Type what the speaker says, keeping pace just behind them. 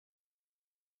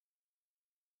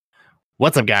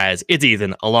What's up, guys? It's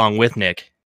Ethan along with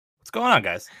Nick. What's going on,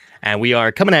 guys? And we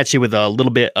are coming at you with a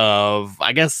little bit of,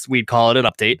 I guess we'd call it an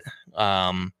update.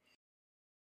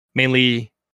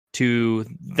 Mainly to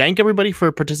thank everybody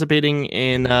for participating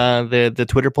in the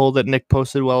Twitter poll that Nick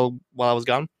posted while I was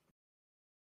gone.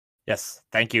 Yes,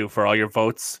 thank you for all your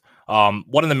votes.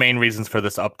 One of the main reasons for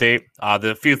this update,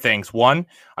 the few things. One,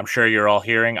 I'm sure you're all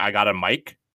hearing, I got a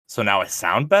mic, so now I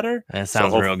sound better. It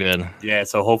sounds real good. Yeah,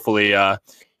 so hopefully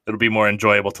it'll be more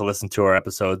enjoyable to listen to our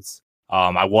episodes.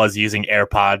 I was using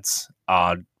AirPods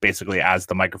basically as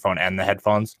the microphone and the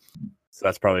headphones, so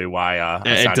that's probably why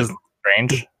it does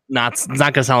strange. It's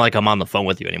not gonna sound like I'm on the phone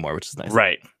with you anymore, which is nice.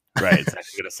 Right. It's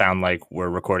actually gonna sound like we're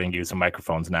recording using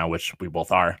microphones now, which we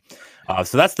both are.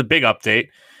 So that's the big update.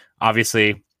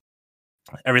 Obviously,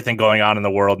 everything going on in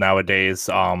the world nowadays.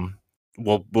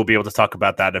 We'll be able to talk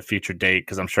about that at a future date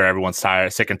because I'm sure everyone's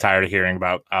sick and tired of hearing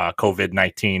about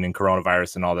COVID-19 and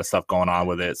coronavirus and all this stuff going on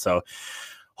with it. So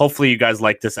hopefully you guys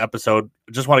like this episode.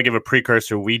 Just want to give a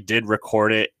precursor. We did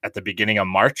record it at the beginning of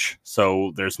March,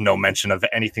 so there's no mention of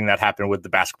anything that happened with the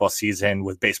basketball season,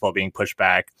 with baseball being pushed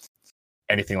back,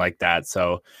 anything like that.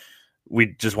 So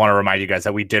we just want to remind you guys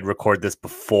that we did record this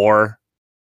before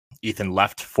Ethan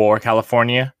left for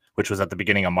California, which was at the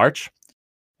beginning of March.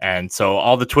 And so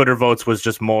all the Twitter votes was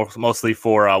just mostly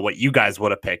for what you guys would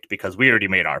have picked because we already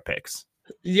made our picks.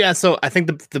 Yeah, so I think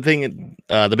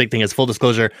the big thing is full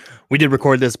disclosure. We did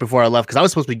record this before I left because I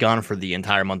was supposed to be gone for the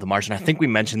entire month of March, and I think we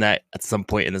mentioned that at some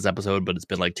point in this episode, but it's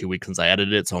been like 2 weeks since I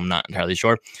edited it, so I'm not entirely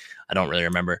sure. I don't really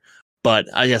remember. But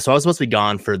so I was supposed to be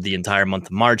gone for the entire month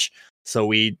of March, so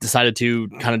we decided to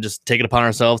kind of just take it upon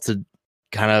ourselves to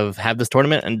kind of have this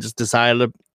tournament and just decide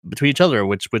between each other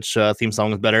which theme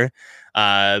song is better.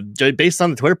 Based on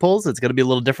the Twitter polls, it's going to be a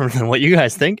little different than what you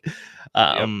guys think.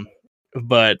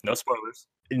 But no spoilers.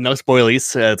 No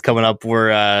spoilies. It's coming up. We're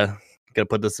gonna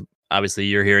put this. Obviously,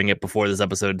 you're hearing it before this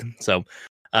episode, so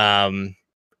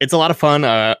it's a lot of fun.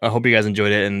 I hope you guys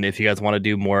enjoyed it, and if you guys want to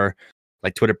do more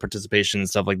like Twitter participation and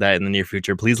stuff like that in the near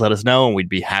future, please let us know, and we'd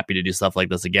be happy to do stuff like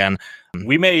this again.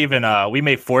 We may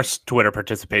even force Twitter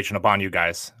participation upon you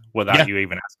guys without you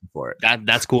even asking for it.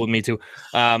 That's cool with me too.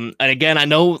 And again, I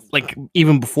know like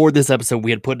even before this episode,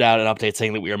 we had put out an update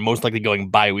saying that we are most likely going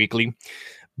bi-weekly.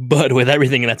 But with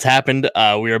everything that's happened,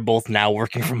 we are both now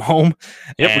working from home.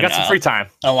 Yep, we got some free time.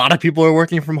 A lot of people are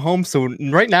working from home. So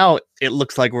right now, it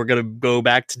looks like we're going to go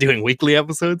back to doing weekly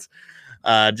episodes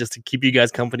just to keep you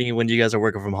guys company when you guys are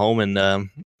working from home. And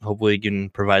hopefully you can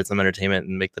provide some entertainment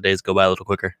and make the days go by a little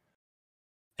quicker.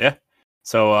 Yeah.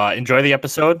 So enjoy the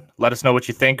episode. Let us know what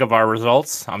you think of our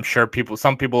results. I'm sure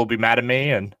some people will be mad at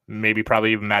me and maybe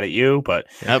probably even mad at you. But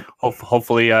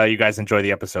hopefully you guys enjoy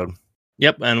the episode.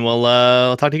 Yep, and we'll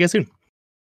talk to you guys soon.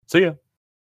 See ya.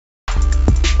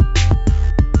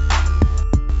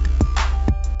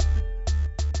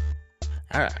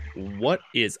 All right, what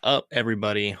is up,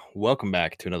 everybody? Welcome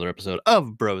back to another episode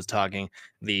of Bros Talking,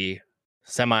 the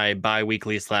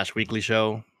semi-bi-weekly / weekly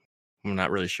show. I'm not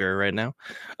really sure right now.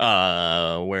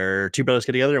 Where two brothers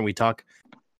get together and we talk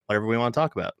whatever we want to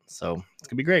talk about. So it's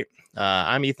gonna be great.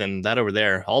 I'm Ethan. That over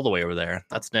there, all the way over there.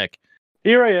 That's Nick.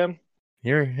 Here I am.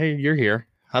 You're here.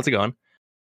 How's it going?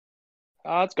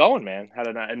 It's going, man.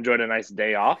 Enjoyed a nice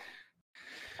day off.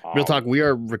 Real talk. We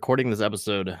are recording this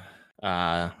episode,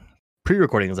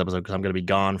 pre-recording this episode because I'm going to be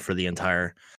gone for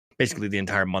basically the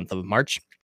entire month of March.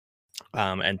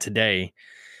 And today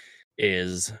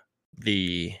is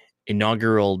the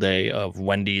inaugural day of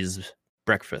Wendy's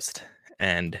breakfast.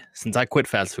 And since I quit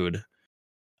fast food,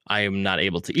 I am not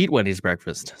able to eat Wendy's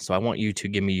breakfast. So I want you to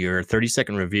give me your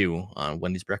 30-second review on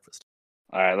Wendy's breakfast.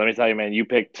 All right, let me tell you, man, you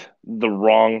picked the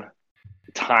wrong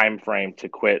time frame to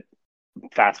quit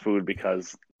fast food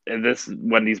because this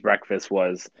Wendy's breakfast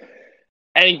was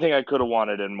anything I could have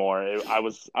wanted and more. I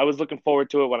was looking forward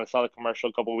to it when I saw the commercial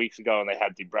a couple of weeks ago and they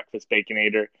had the breakfast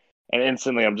Baconator, and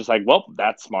instantly I'm just like, well,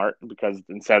 that's smart because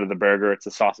instead of the burger, it's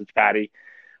a sausage patty.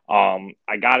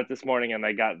 I got it this morning and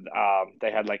they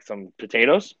had like some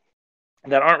potatoes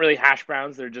that aren't really hash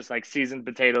browns. They're just like seasoned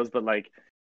potatoes, but like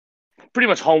pretty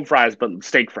much home fries, but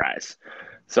steak fries.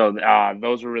 So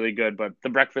those were really good. But the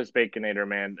breakfast Baconator,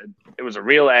 man, it was a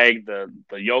real egg. The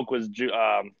yolk was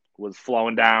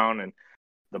flowing down, and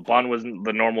the bun was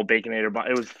the normal Baconator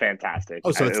bun. It was fantastic.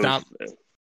 Oh, so it's not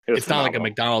like a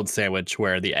McDonald's sandwich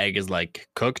where the egg is like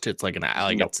cooked. It's like it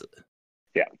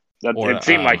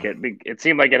seemed like it. It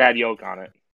seemed like it had yolk on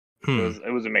it.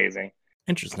 It was amazing.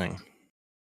 Interesting.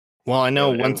 Well, I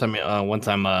know once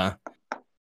I'm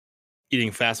eating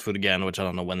fast food again, which I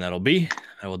don't know when that'll be,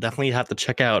 I will definitely have to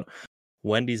check out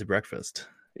Wendy's breakfast.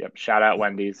 Yep. Shout out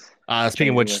Wendy's. Speaking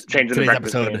of which, today's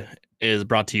episode is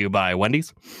brought to you by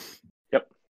Wendy's. Yep.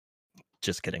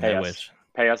 Just kidding. Pay I us. wish.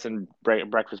 Pay us in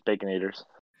breakfast baconators.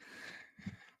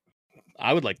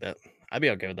 I would like that. I'd be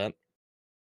okay with that.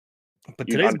 But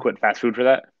You today's unquit fast food for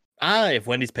that? if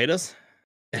Wendy's paid us,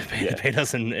 Yeah. paid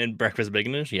us in breakfast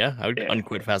baconators, yeah, I would Yeah.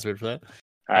 unquit fast food for that.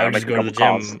 All I right, would I'll just make go a to the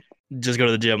couple gym. calls. Just go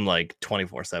to the gym like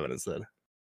 24/7 instead.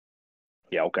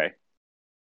 Yeah, okay.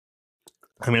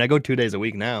 I mean, I go 2 days a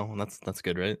week now, and that's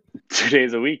good, right? 2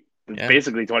 days a week. It's Yeah.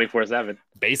 basically 24/7.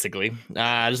 Basically. Just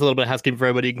a little bit of housekeeping for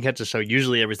everybody. You can catch the show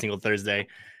usually every single Thursday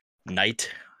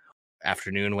night,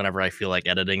 afternoon, whenever I feel like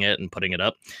editing it and putting it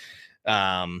up.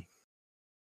 But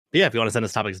yeah, if you want to send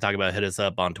us topics to talk about, hit us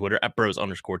up on Twitter at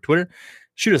bros_Twitter.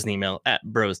 Shoot us an email at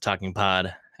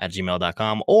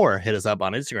brostalkingpod@gmail.com or hit us up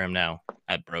on Instagram now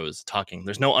at brostalking.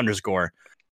 There's no underscore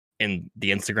in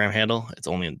the Instagram handle. It's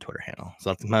only in the Twitter handle.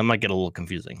 So that might get a little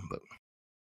confusing, but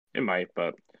It might,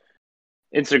 but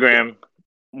Instagram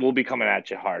will be coming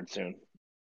at you hard soon.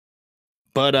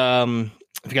 But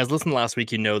if you guys listened last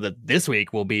week, you know that this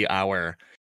week will be our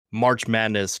March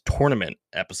Madness tournament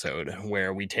episode,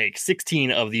 where we take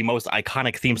 16 of the most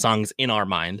iconic theme songs in our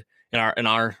mind, in our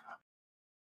lives,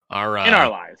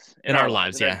 in our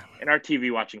lives, yeah, in our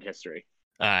TV watching history,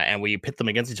 and we pit them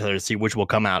against each other to see which will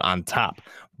come out on top.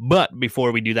 But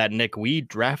before we do that, Nick, we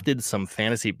drafted some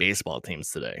fantasy baseball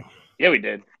teams today. Yeah, we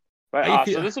did. But How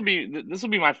you so this will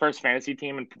be my first fantasy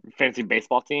team and fantasy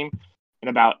baseball team in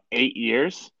about 8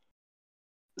 years.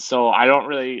 So I don't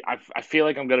really. I feel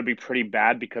like I'm going to be pretty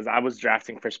bad because I was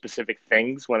drafting for specific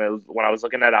things when I was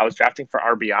looking at it. I was drafting for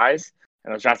RBIs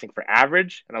and I was drafting for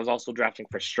average and I was also drafting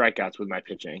for strikeouts with my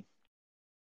pitching.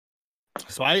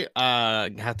 So I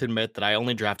have to admit that I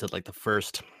only drafted like the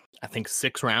first, I think,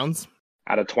 6 rounds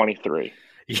out of 23.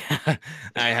 Yeah,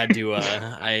 I had to.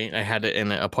 I had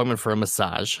an appointment for a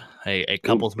massage, a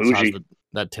couple's bougie. massage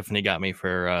that Tiffany got me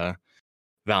for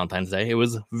Valentine's Day. It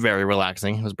was very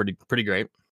relaxing. It was pretty great.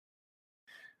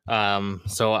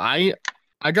 So I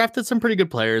drafted some pretty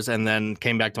good players and then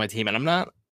came back to my team, and I'm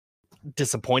not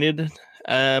disappointed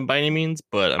by any means,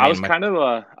 but I was kind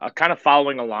of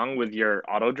following along with your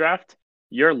auto draft.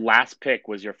 Your last pick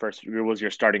was your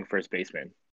starting first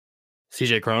baseman,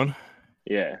 CJ Cron.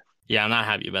 Yeah. Yeah, I'm not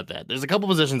happy about that. There's a couple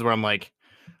positions where I'm like,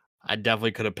 I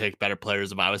definitely could have picked better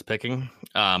players if I was picking.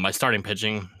 My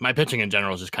pitching in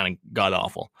general is just kind of god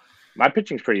awful. My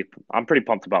pitching's I'm pretty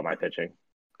pumped about my pitching.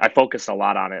 I focused a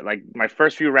lot on it. Like my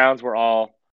first few rounds were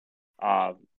all,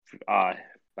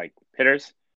 like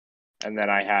hitters, and then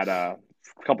I had a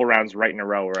couple rounds right in a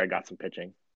row where I got some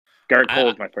pitching. Garrett Cole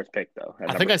was my first pick, though.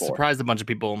 I think I surprised a bunch of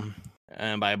people,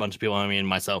 and by a bunch of people I mean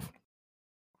myself,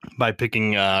 by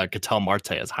picking Ketel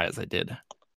Marte as high as I did.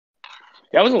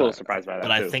 Yeah, I was a little surprised by that.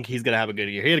 But I think he's gonna have a good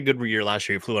year. He had a good year last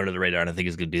year. He flew under the radar, and I think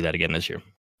he's gonna do that again this year.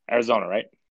 Arizona, right?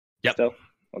 Yep. Still?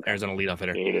 Okay. Arizona leadoff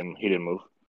hitter. He didn't move.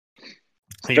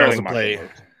 He can also play.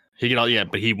 He can all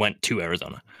but he went to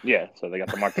Arizona. Yeah, so they got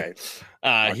the Marte.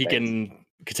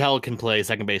 Ketel can play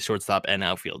second base, shortstop, and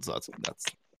outfield. So that's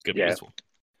good. Yeah. Useful.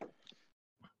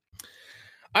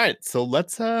 All right, so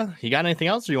let's. You got anything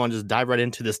else, or you want to just dive right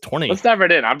into this 20? Let's dive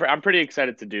right in. I'm pretty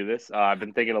excited to do this. I've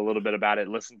been thinking a little bit about it.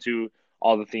 Listen to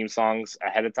all the theme songs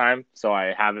ahead of time, so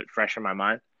I have it fresh in my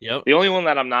mind. Yep. The only one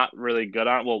that I'm not really good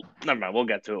on. Well, never mind. We'll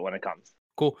get to it when it comes.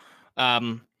 Cool.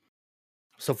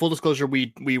 So full disclosure,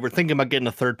 we were thinking about getting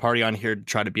a third party on here to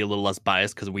try to be a little less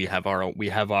biased because we have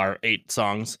our 8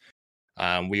 songs.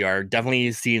 We are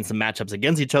definitely seeing some matchups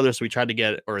against each other, so we tried to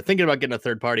get or thinking about getting a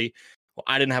third party. Well,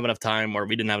 I didn't have enough time, or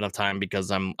we didn't have enough time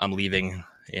because I'm leaving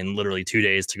in literally 2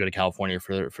 days to go to California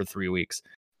for 3 weeks.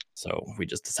 So we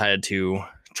just decided to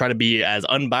try to be as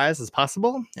unbiased as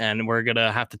possible, and we're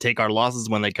gonna have to take our losses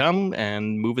when they come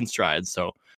and move in strides.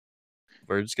 So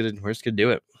we're just gonna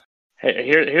do it. Hey,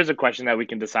 here's a question that we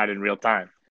can decide in real time.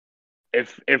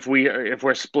 If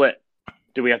we're split,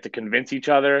 do we have to convince each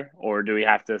other, or do we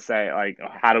have to say like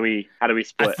how do we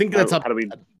split? I think that's up.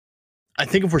 I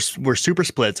think if we're super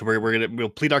split, so we'll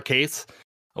plead our case.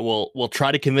 We'll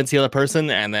try to convince the other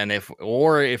person, and then if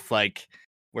like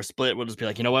we're split, we'll just be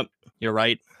like, you know what, you're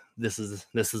right. This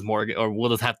is more, or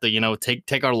we'll just have to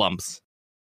take our lumps.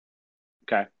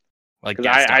 Okay. Like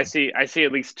I see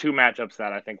at least 2 matchups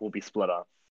that I think will be split up.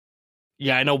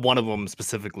 Yeah, I know one of them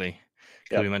specifically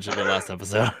because we mentioned it last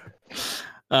episode.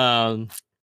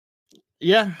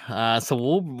 Yeah. So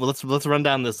let's run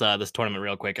down this tournament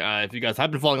real quick. If you guys have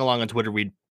been following along on Twitter,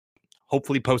 we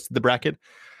hopefully posted the bracket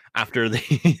after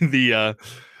the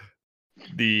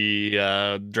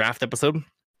draft episode.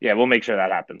 Yeah, we'll make sure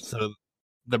that happens. So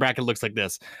the bracket looks like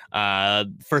this.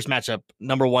 First matchup: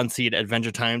 number 1 seed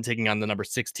Adventure Time taking on the number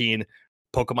 16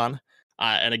 Pokemon.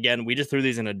 And again, we just threw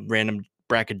these in a random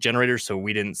bracket generator, so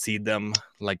we didn't seed them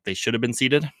like they should have been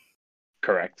seeded.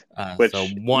 Correct. Which So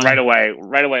right away,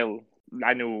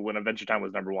 I knew when Adventure Time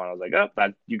was number 1. I was like, oh,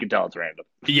 that you can tell it's random.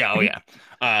 Yeah, oh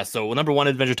yeah. So number 1,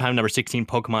 Adventure Time. Number 16,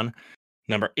 Pokemon.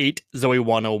 Number 8, Zoe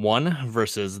 101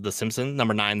 versus The Simpsons.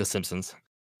 Number 9, The Simpsons.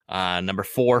 Number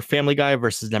 4, Family Guy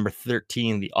versus number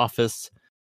 13, The Office.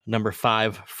 Number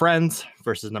 5, Friends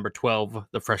versus number 12,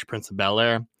 The Fresh Prince of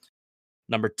Bel-Air.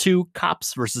 Number 2,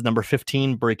 Cops versus number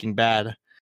 15, Breaking Bad.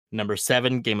 Number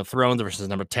 7, Game of Thrones versus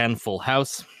number 10, Full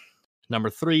House. Number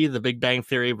 3, The Big Bang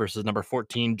Theory versus number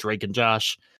 14, Drake and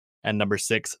Josh. And number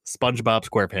 6, SpongeBob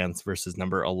SquarePants versus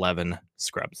number 11,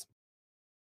 Scrubs.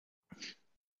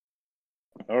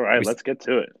 All right, let's get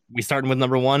to it. We starting with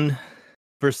number 1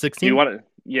 verse 16? You want to?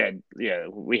 Yeah,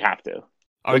 we have to.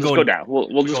 We'll just go down.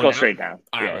 We'll just go straight down.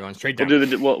 All right, we're going straight down.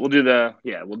 We'll do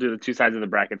the 2 sides of the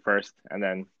bracket first, and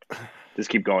then just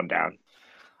keep going down.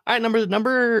 All right,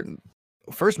 number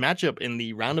first matchup in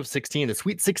the round of 16, the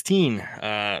Sweet 16,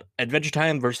 Adventure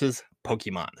Time versus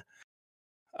Pokemon.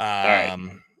 All right.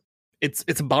 It's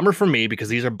a bummer for me because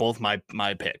these are both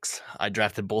my picks. I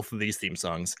drafted both of these theme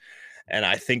songs, and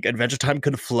I think Adventure Time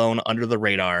could have flown under the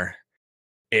radar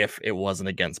if it wasn't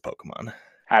against Pokemon.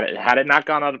 Had it not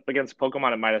gone up against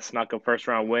Pokemon, it might have snuck a first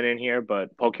round win in here,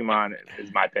 but Pokemon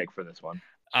is my pick for this one.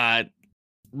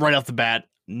 Right off the bat,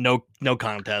 no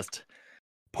contest.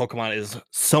 Pokemon is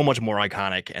so much more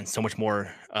iconic and so much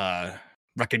more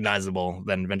recognizable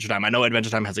than Adventure Time. I know Adventure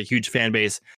Time has a huge fan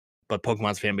base, but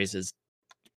Pokemon's fan base is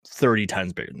 30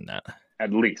 times bigger than that.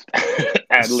 At least.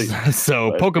 At least.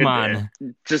 So but Pokemon.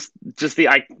 Just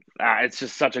it's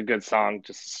just such a good song.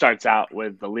 Just starts out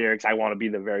with the lyrics, I want to be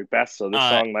the very best. So this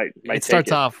song might it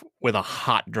starts off with a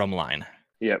hot drum line.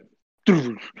 Yep.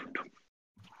 And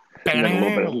then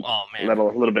a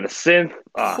little bit of synth.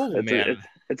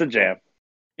 It's a jam.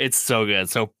 It's so good.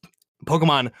 So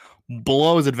Pokemon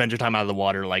blows Adventure Time out of the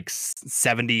water like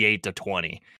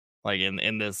 78-20, like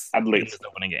in this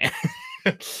opening game.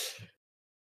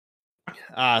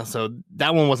 So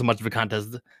that one wasn't much of a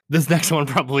contest. This next one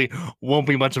probably won't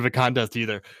be much of a contest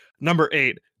either. Number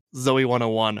 8, Zoe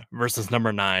 101 versus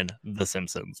number 9, The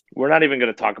Simpsons. We're not even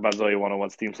going to talk about Zoe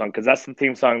 101's theme song because that's the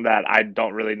theme song that I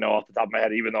don't really know off the top of my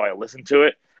head, even though I listened to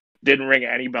it. Didn't ring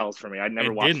any bells for me. I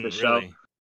never watched the show. Really.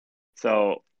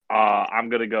 So I'm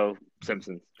going to go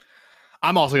Simpsons.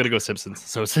 I'm also going to go Simpsons.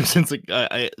 So Simpsons,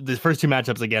 the first 2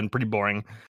 matchups, again, pretty boring.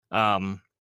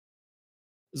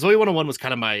 Zoe 101 was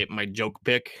kind of my joke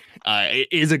pick. It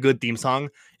is a good theme song.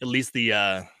 At least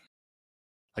the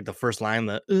like the first line,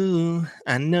 the "Ooh,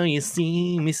 I know you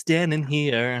see me standing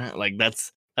here." Like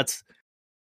that's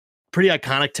pretty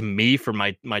iconic to me for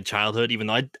my childhood. Even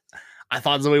though I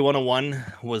thought Zoe 101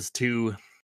 was too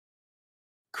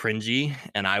cringy,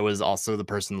 and I was also the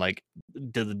person like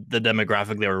the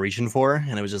demographic they were reaching for,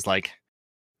 and it was just like,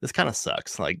 this kind of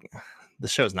sucks. Like the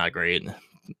show's not great,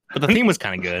 but the theme was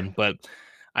kind of good. But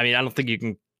I mean, I don't think you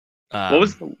can. What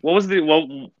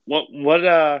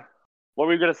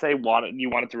were you gonna say? You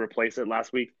wanted to replace it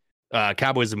last week?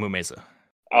 Cowboys and Moo Mesa.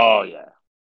 Oh yeah,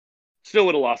 still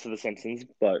would have lost to the Simpsons,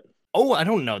 but I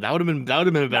don't know. That would have been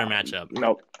a better matchup.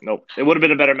 Nope. It would have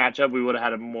been a better matchup. We would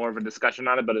have had more of a discussion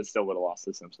on it, but it still would have lost to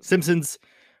the Simpsons. Simpsons.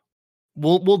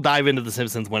 We'll dive into the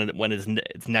Simpsons when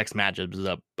its next matchup is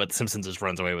up, but Simpsons just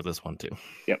runs away with this one too.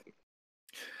 Yep.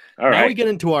 All right. Now we get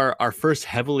into our first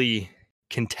heavily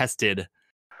contested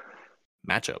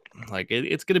matchup. Like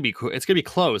it's gonna be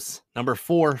close. Number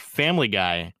 4, Family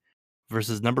Guy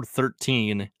versus number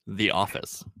 13, The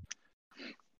Office.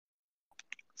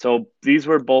 So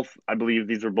I believe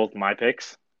these were both my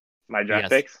picks, my draft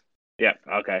picks. Yeah.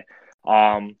 Okay.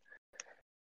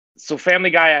 So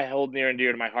Family Guy I hold near and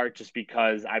dear to my heart just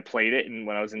because I played it, and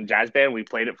when I was in jazz band, we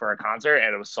played it for a concert,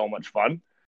 and it was so much fun.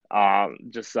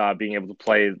 Just being able to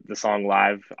play the song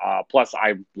live. Plus,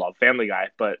 I love Family Guy,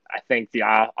 but I think The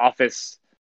Office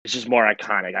is just more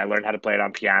iconic. I learned how to play it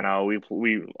on piano. We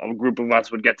a group of us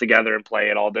would get together and play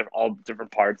it all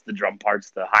different parts, the drum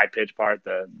parts, the high pitch part,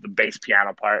 the bass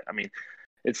piano part. I mean,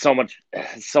 it's so much. I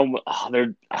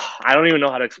don't even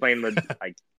know how to explain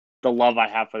the love I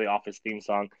have for the Office theme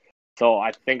song. So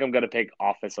I think I'm gonna pick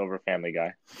Office over Family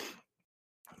Guy.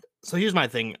 So here's my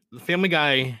thing: the Family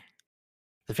Guy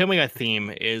theme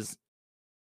is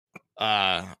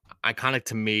iconic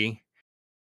to me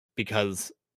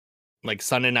because like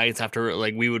Sunday nights after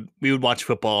like we would watch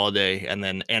football all day, and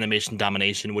then Animation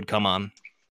Domination would come on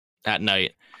at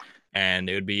night, and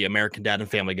it would be American Dad and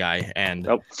Family Guy, and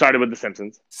started with the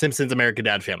Simpsons, American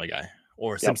Dad, Family Guy,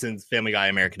 or Simpsons, Family Guy,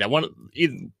 American Dad.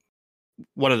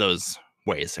 One of those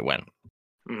ways it went.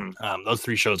 Those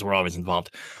three shows were always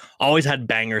involved. Always had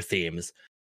banger themes.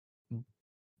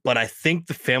 But I think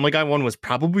the Family Guy one was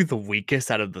probably the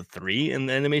weakest out of the three in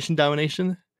the animation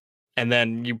domination. And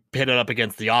then you pit it up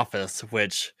against The Office,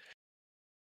 which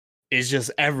is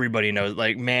just everybody knows.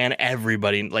 Like, man,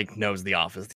 everybody like knows The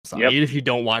Office. So even if you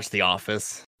don't watch The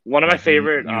Office, one of my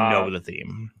favorite, you know the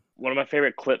theme. One of my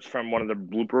favorite clips from one of the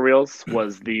blooper reels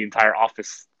was the entire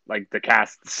Office, like the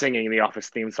cast singing the Office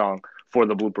theme song for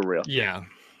the blooper reel. Yeah,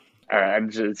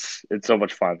 it's so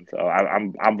much fun. So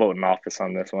I'm voting Office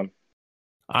on this one.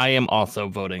 I am also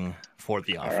voting for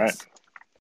The Office. All right.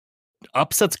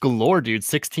 Upsets galore, dude.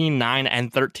 16, 9,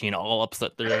 and 13 all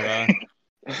upset their.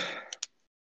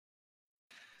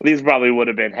 These probably would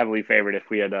have been heavily favored if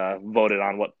we had voted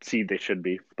on what seed they should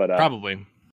be, but probably.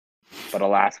 But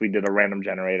alas, we did a random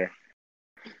generator.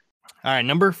 All right,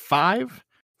 number 5,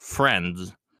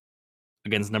 Friends,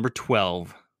 against number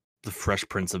 12, The Fresh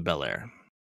Prince of Bel-Air.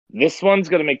 This one's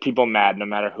gonna make people mad, no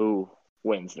matter who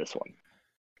wins this one,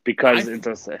 because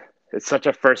it's such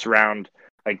a first round.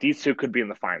 Like, these two could be in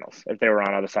the finals if they were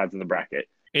on other sides of the bracket.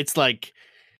 It's like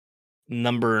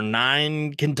number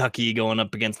 9 Kentucky going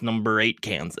up against number 8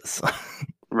 Kansas.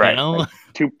 Right. You know? Like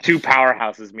two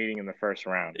powerhouses meeting in the first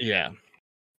round. Yeah.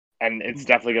 And it's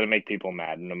definitely going to make people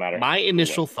mad, no matter. My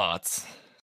initial thoughts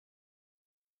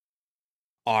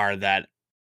are that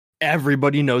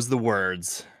everybody knows the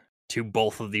words to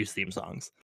both of these theme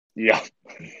songs. Yeah.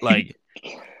 Like,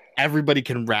 everybody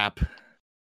can rap.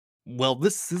 Well,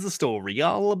 this is a story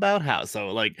all about how. So,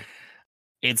 like,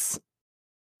 it's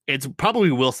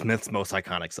probably Will Smith's most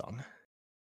iconic song.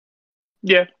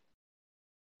 Yeah.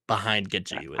 Behind Get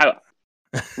Jiggy With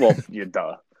It. Well, yeah,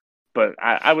 duh. But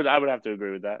I would have to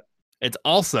agree with that. It's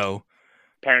also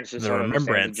Parents just the don't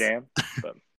Remembrance. Jam.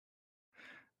 But.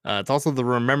 It's also the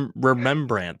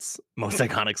Remembrance most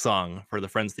iconic song for the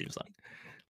Friends theme song.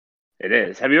 It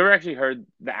is. Have you ever actually heard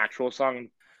the actual song?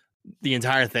 The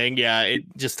entire thing, yeah, it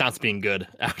just stops being good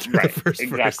after the first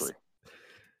exactly.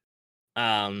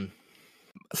 verse.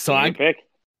 So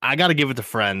I got to give it to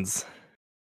Friends.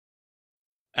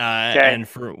 And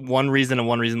for one reason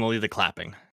only, the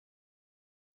clapping.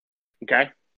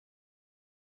 Okay.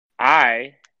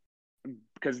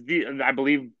 Because I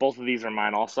believe both of these are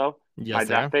mine also. Yes, my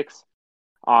draft picks.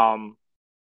 I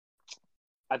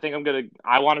think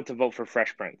I wanted to vote for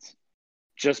Fresh Prince,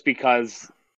 just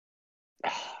because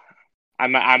I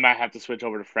might have to switch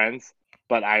over to Friends,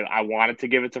 but I wanted to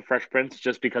give it to Fresh Prince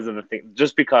just because of the thing,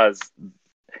 just because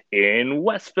in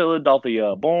West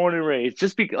Philadelphia, born and raised,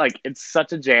 just because like it's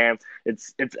such a jam.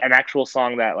 It's an actual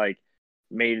song that like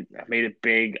made it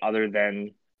big, other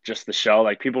than just the show.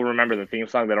 Like, people remember the theme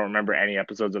song, they don't remember any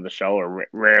episodes of the show, or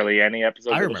rarely any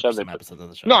episodes of the show. Some episodes of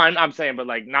the show. No, I'm saying, but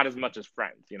like not as much as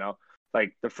Friends, you know?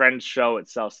 Like, the Friends show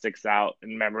itself sticks out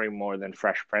in memory more than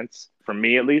Fresh Prince, for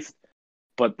me at least.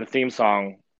 But the theme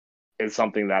song is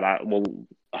something that I will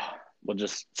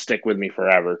just stick with me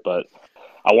forever. But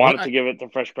I wanted to give it to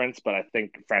Fresh Prince, but I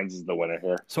think Friends is the winner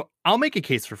here. So I'll make a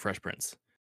case for Fresh Prince.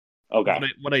 Okay.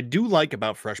 What I do like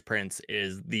about Fresh Prince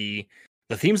is the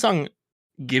theme song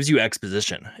gives you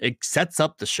exposition. It sets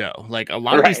up the show. Like, a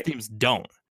lot of these themes don't.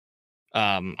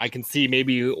 I can see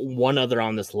maybe one other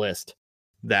on this list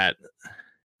that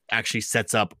actually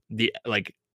sets up the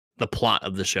plot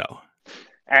of the show.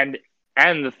 And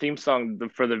the theme song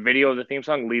for the video of the theme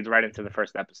song leads right into the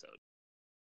first episode.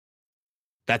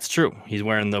 That's true. He's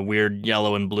wearing the weird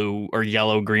yellow and blue, or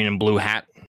yellow, green, and blue hat.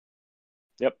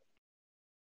 Yep.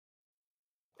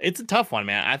 It's a tough one,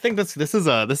 man. I think this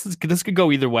could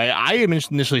go either way. I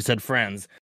initially said Friends,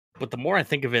 but the more I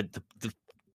think of it,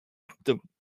 the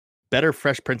better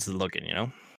Fresh Prince is looking, you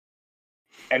know?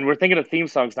 And we're thinking of theme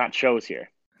songs, not shows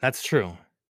here. That's true.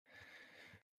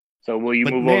 So will you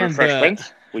move over to Fresh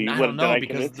Prince? I don't know,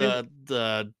 because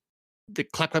the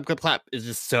clap, clap, clap, clap is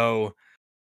just so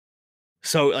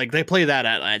like, they play that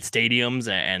at stadiums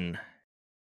and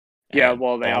yeah,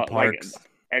 well, they all, parks. Like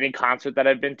any concert that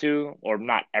I've been to, or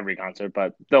not every concert,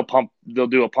 but they'll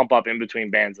do a pump up in between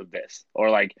bands of this, or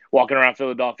like walking around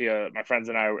Philadelphia. My friends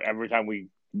and I, every time we're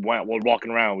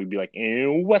walking around, we'd be like,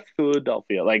 in West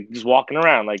Philadelphia, like just walking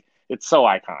around, like it's so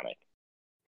iconic.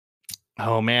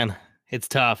 Oh man, it's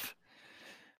tough.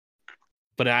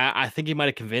 But I think you might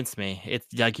have convinced me. It's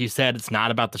like you said, it's not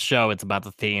about the show, it's about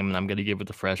the theme, and I'm going to give it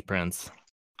to Fresh Prince.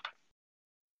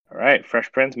 All right,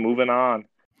 Fresh Prince, moving on.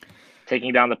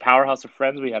 Taking down the powerhouse of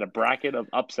Friends, we had a bracket of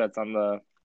upsets on the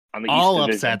all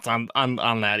East upsets Division.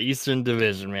 on that Eastern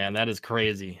Division, man. That is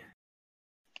crazy.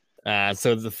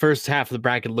 So the first half of the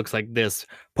bracket looks like this: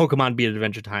 Pokemon beat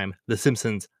Adventure Time, The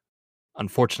Simpsons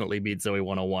unfortunately beat Zoe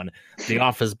 101. The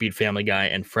Office beat Family Guy,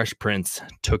 and Fresh Prince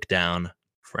took down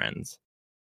Friends.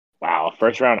 Wow,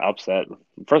 first round upset.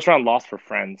 First round loss for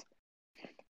Friends.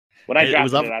 When I It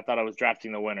was drafted up- it, I thought I was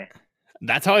drafting the winner.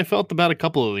 That's how I felt about a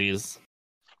couple of these.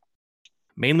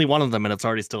 Mainly one of them, and it's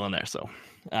already still in there. So,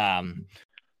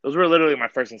 Those were literally my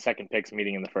first and second picks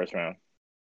meeting in the first round.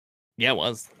 yeah, it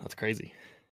was. That's crazy.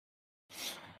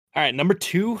 All right, number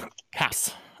 2,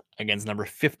 Cass against number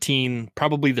 15,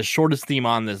 probably the shortest theme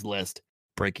on this list,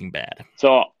 Breaking Bad.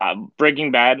 So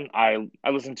Breaking Bad, I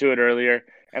listened to it earlier,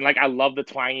 and like I love the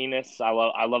twanginess.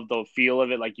 I love the feel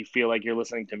of it. Like you feel like you're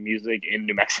listening to music in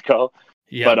New Mexico.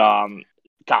 Yeah, But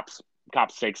Cops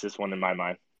takes this one in my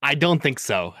mind. I don't think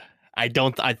so. I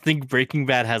think Breaking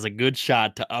Bad has a good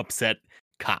shot to upset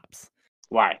Cops.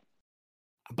 Why?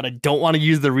 But I don't want to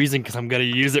use the reason because I'm going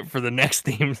to use it for the next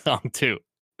theme song too.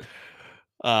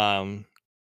 So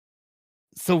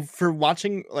for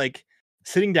watching, like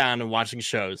sitting down and watching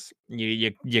shows,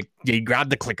 you grab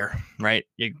the clicker, right?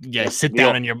 You sit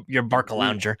down in your Barca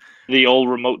lounger. The old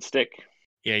remote stick.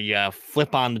 Yeah, you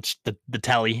flip on the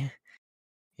telly.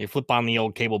 You flip on the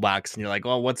old cable box, and you're like,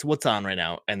 "Oh, what's on right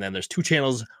now?" And then there's 2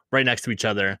 channels right next to each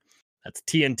other. That's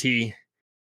TNT.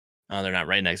 Oh, they're not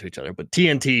right next to each other, but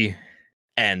TNT.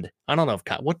 And I don't know if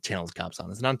what channel is Cops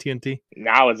on? Is it on TNT?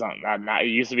 Now it's on. It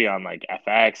used to be on like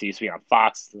FX. It used to be on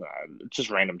Fox. Just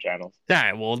random channels. All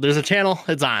right. Well, there's a channel.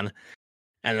 It's on,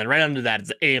 and then right under that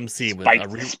is AMC with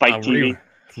Spike TV.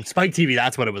 Spike TV.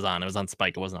 That's what it was on. It was on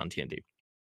Spike. It wasn't on TNT.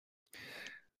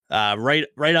 Right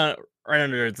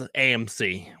under it's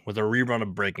AMC with a rerun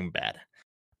of Breaking Bad.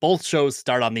 Both shows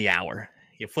start on the hour.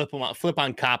 You flip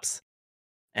on Cops,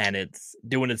 and it's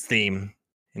doing its theme.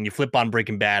 And you flip on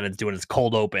Breaking Bad, and it's doing its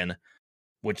cold open,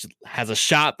 which has a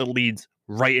shot that leads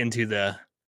right into the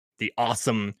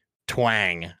awesome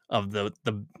twang of the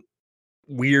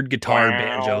weird guitar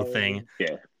banjo thing.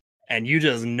 Yeah. And you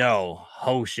just know,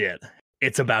 oh shit,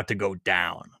 it's about to go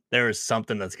down. There is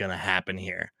something that's gonna happen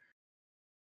here.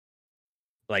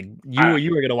 Like you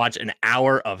are gonna watch an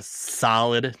hour of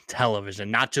solid television,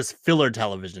 not just filler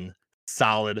television,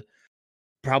 solid,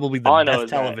 probably the best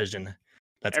television.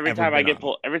 That's every time I get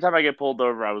pulled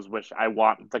over, I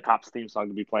want the Cops theme song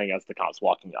to be playing as the cops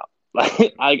walking up.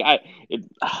 Like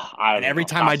and every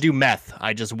time I do meth,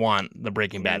 I just want the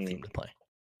Breaking Bad theme to play.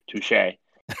 Touche. I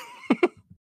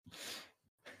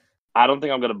don't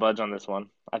think I'm gonna budge on this one.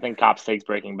 I think Cops takes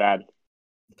Breaking Bad.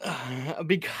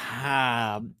 Because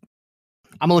I'm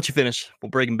gonna let you finish.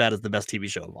 Well, Breaking Bad is the best TV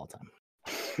show of all time.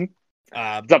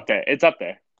 It's up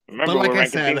there. Remember, like we're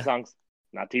ranking said, theme songs,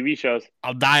 not TV shows.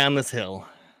 I'll die on this hill.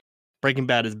 Breaking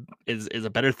Bad is a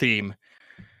better theme,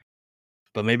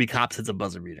 but maybe Cops hits a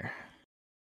buzzer beater.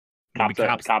 Cops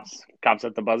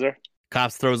at the buzzer.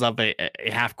 Cops throws up a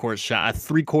half court shot, a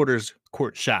 3/4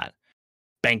 court shot,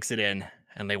 banks it in,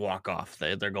 and they walk off.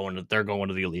 They're going to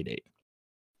the Elite Eight.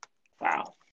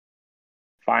 Wow!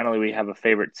 Finally, we have a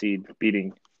favorite seed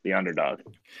beating the underdog.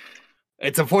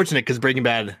 It's unfortunate because Breaking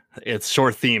Bad, its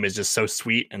short theme is just so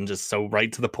sweet and just so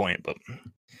right to the point. But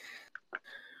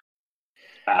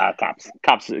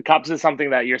Cops is something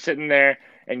that you're sitting there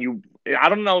and I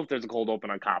don't know if there's a cold open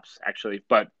on Cops actually,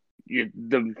 but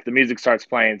the music starts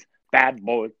playing. Bad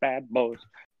boys,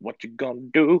 what you gonna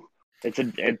do?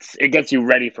 It gets you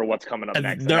ready for what's coming up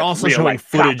next. They're also showing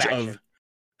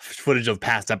footage of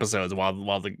past episodes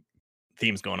while the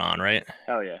theme's going on, right?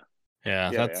 Hell yeah. Yeah,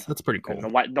 that's pretty cool.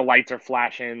 And the lights are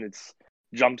flashing. It's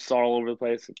jumps all over the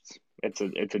place. It's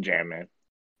a jam, man.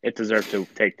 It deserves to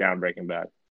take down Breaking Bad.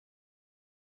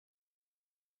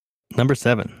 Number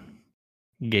 7,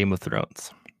 Game of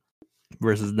Thrones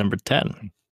versus number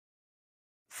 10,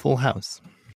 Full House.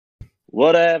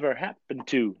 Whatever happened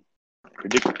to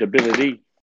predictability?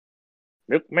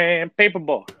 Milkman,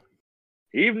 Paperboy,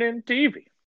 evening TV.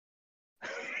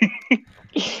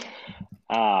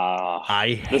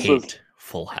 I hate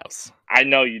Full House. I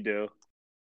know you do,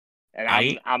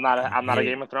 and I'm not a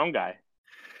Game of Thrones guy.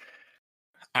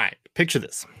 All right, picture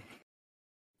this.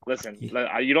 Listen,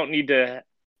 you don't need to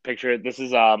picture it. This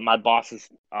is my boss's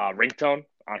ringtone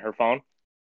on her phone.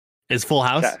 Is Full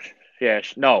House? Yeah,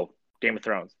 no, Game of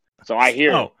Thrones. So I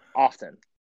hear it often.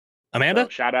 Amanda? So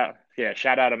shout out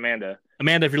Amanda.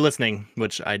 Amanda, if you're listening,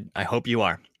 which I hope you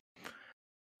are.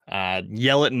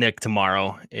 Yell at Nick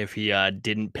tomorrow if he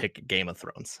didn't pick Game of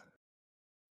Thrones.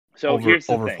 So here's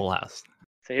the thing. Full House.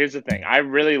 So here's the thing. I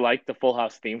really like the Full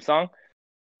House theme song,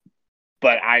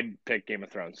 but I'd pick Game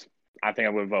of Thrones. I think I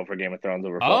would vote for Game of Thrones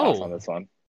over Full House on this one.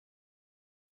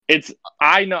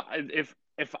 I know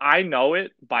if I know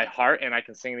it by heart and I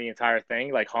can sing the entire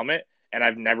thing, like hum it, and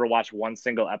I've never watched one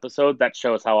single episode, that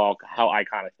shows how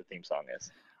iconic the theme song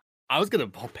is. I was gonna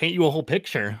paint you a whole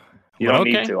picture. You but don't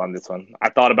okay. need to on this one. I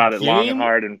thought about it long and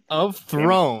hard. And of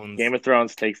Thrones. Game of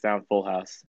Thrones takes down Full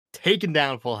House. Taking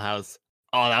down Full House.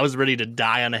 Oh, I was ready to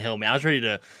die on a hill, man. I was ready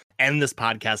to end this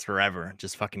podcast forever.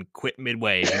 Just fucking quit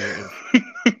midway.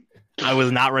 I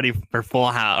was not ready for Full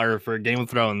House or for Game of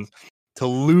Thrones to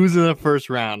lose in the first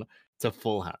round to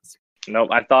Full House. Nope,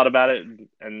 I thought about it,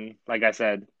 and like I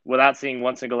said, without seeing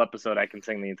one single episode, I can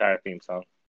sing the entire theme song.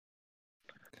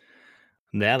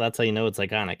 Yeah, that's how you know it's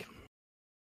iconic.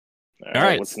 All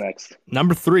right, what's next?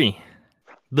 Number 3,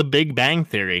 The Big Bang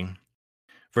Theory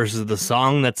versus the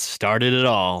song that started it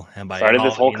all. And by started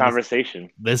this whole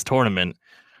conversation. This tournament,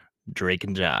 Drake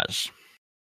and Josh.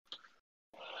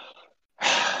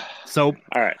 So,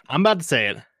 all right, I'm about to say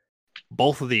it.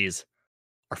 Both of these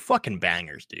are fucking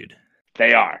bangers, dude.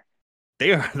 They are.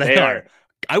 They are.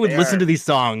 I would listen to these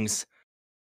songs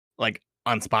like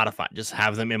on Spotify, just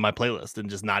have them in my playlist and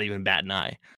just not even bat an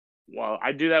eye. Well,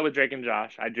 I do that with Drake and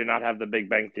Josh. I do not have the Big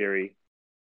Bang Theory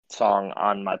song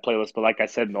on my playlist, but like I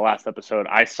said in the last episode,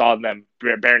 I saw them,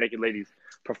 Bare Naked Ladies,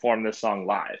 perform this song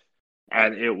live,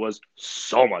 and it was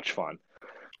so much fun.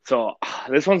 So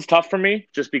this one's tough for me,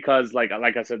 just because, like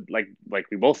I said, like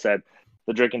we both said,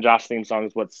 the Drake and Josh theme song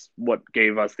is what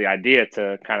gave us the idea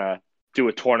to kind of do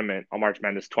a tournament, a March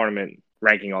Madness tournament,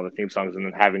 ranking all the theme songs and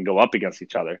then having go up against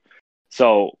each other.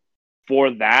 So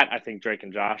for that, I think Drake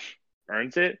and Josh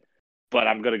earns it, but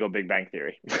I'm gonna go Big Bang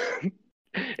Theory.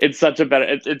 It's such a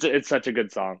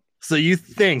good song. So you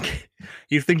think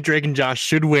Drake and Josh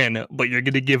should win, but you're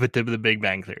gonna give it to the Big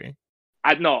Bang Theory?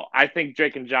 I think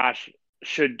Drake and Josh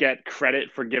should get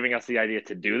credit for giving us the idea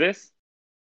to do this,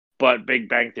 but Big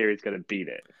Bang Theory is gonna beat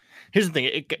it. Here's the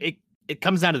thing: it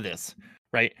comes down to this,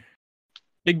 right?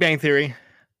 Big Bang Theory,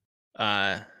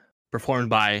 performed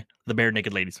by the Bare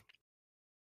Naked Ladies,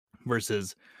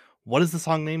 versus what is the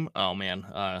song name? Oh man,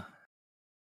 I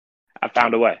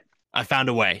Found a Way. I Found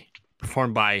a Way,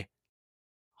 performed by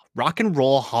Rock and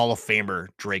Roll Hall of Famer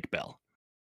Drake Bell.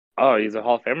 Oh, he's a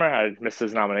Hall of Famer? I missed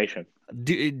his nomination.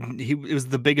 Dude, it was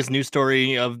the biggest news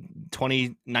story of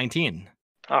 2019.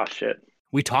 Oh shit.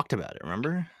 We talked about it,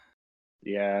 remember?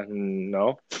 Yeah,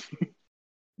 no.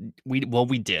 We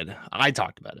did. I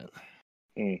talked about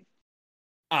it.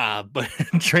 But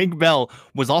Drake Bell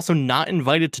was also not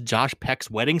invited to Josh Peck's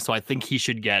wedding, so I think he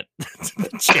should get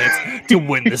the chance to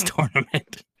win this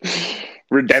tournament.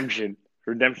 Redemption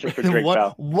for Drake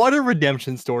Bell. What a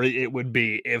redemption story it would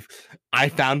be if I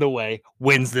Found a Way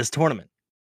wins this tournament.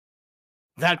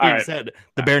 That being said,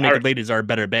 the Bare Naked Ladies are a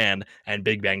better band, and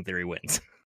Big Bang Theory wins.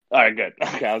 All right, good.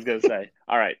 Okay, I was gonna say.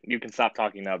 All right, you can stop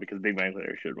talking now because Big Bang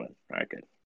Theory should win. All right, good.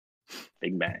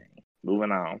 Big Bang.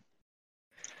 Moving on.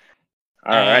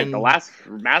 All right, the last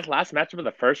matchup of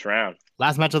the first round.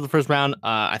 Last match of the first round.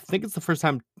 I think it's the first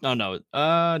time. Oh no.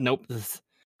 Nope.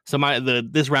 So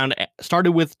this round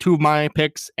started with 2 of my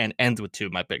picks and ends with 2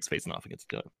 of my picks facing off against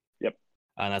each other. Yep.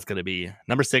 And that's gonna be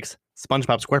number 6,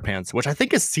 SpongeBob SquarePants, which I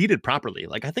think is seeded properly.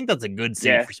 Like I think that's a good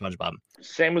seed for SpongeBob.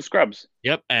 Same with Scrubs.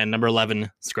 Yep. And number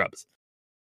 11, Scrubs.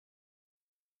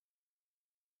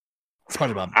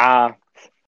 SpongeBob.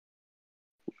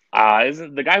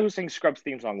 Isn't the guy who sings Scrubs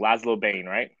theme song Laszlo Bane,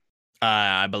 right?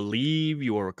 I believe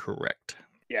you are correct.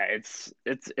 Yeah, it's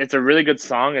a really good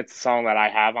song. It's a song that I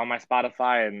have on my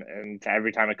Spotify, and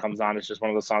every time it comes on, it's just one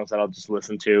of those songs that I'll just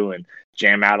listen to and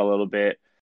jam out a little bit.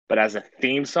 But as a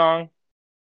theme song,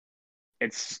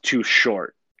 it's too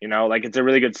short. You know, like it's a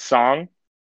really good song,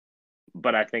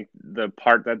 but I think the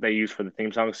part that they use for the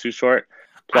theme song is too short.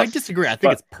 Plus, I disagree. I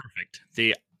think it's perfect.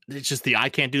 It's just I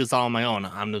can't do this all on my own.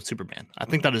 I'm no Superman. I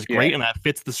think that is great, and that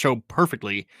fits the show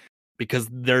perfectly because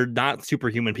they're not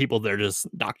superhuman people. They're just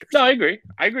doctors. No, I agree.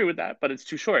 I agree with that, but it's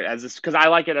too short because I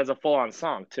like it as a full-on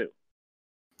song too.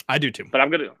 I do too. But I'm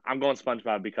going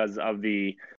SpongeBob because of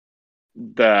the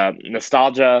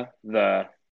nostalgia, the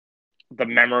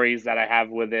memories that I have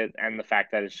with it, and the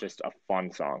fact that it's just a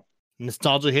fun song.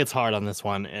 Nostalgia hits hard on this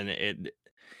one, and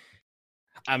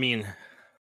I mean,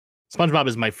 SpongeBob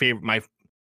is my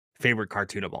favorite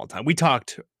cartoon of all time. We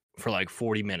talked for like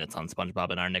 40 minutes on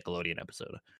SpongeBob in our Nickelodeon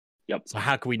episode. Yep. So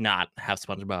how can we not have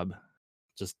SpongeBob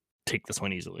just take this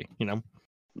one easily, you know?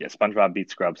 Yeah, SpongeBob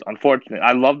beats Scrubs. Unfortunately,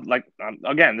 I love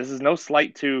again, this is no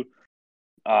slight to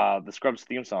the Scrubs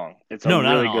theme song. It's a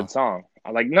really good song.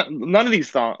 Like none of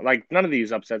these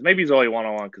upsets. Maybe it's only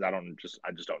one-on-one because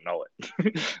I just don't know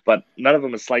it. But none of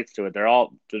them is slights to it. They're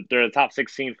the top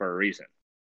 16 for a reason.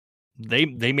 They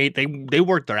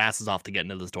worked their asses off to get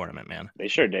into this tournament, man. They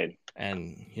sure did.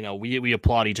 And you know, we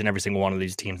applaud each and every single one of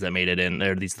these teams that made it in.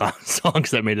 There are these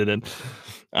songs that made it in.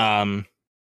 That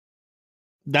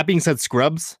being said,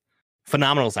 Scrubs,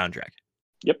 phenomenal soundtrack.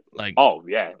 Yep. Like, Oh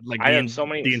yeah. like I have so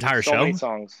many the entire so show. many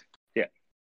songs. Yeah.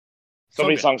 So So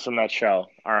many good. songs from that show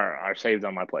are saved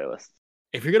on my playlist.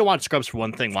 If you're gonna watch Scrubs for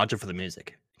one thing, watch it for the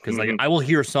music. Because like I will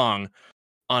hear a song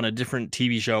on a different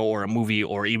TV show or a movie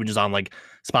or even just on like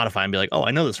Spotify and be like, oh,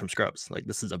 I know this from Scrubs. Like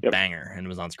this is a banger, and it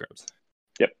was on Scrubs.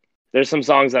 Yep. There's some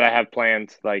songs that I have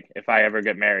planned. Like if I ever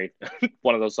get married,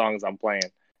 one of those songs I'm playing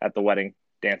at the wedding,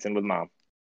 dancing with mom.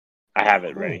 I have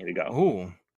it ready to go.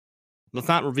 Oh, let's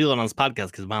not reveal it on this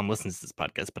podcast because mom listens to this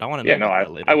podcast. But I want to know. Yeah, no,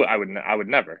 that later. I would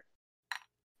never.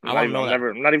 I want to know that.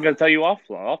 I'm not even gonna tell you off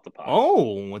the pod.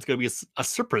 Oh, it's gonna be a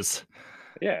surprise.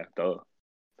 Yeah,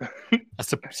 a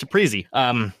surprise.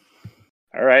 All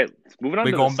right, moving on.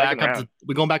 We going back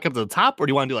up to the top, or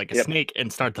do you want to do like a snake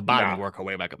and start the bottom and work our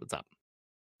way back up the top?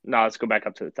 No, let's go back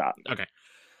up to the top. Okay.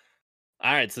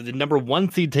 All right. So the number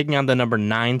 1 seed taking on the number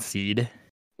 9 seed.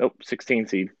 Nope, 16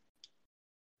 seed.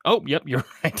 Oh, yep, you're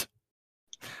right.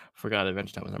 Forgot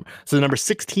Adventure Time was number. So the number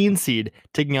 16 seed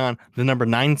taking on the number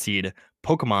 9 seed,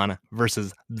 Pokemon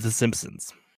versus The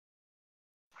Simpsons.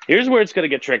 Here's where it's gonna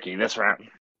get tricky this round.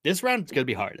 This round is gonna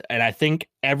be hard, and I think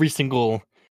every single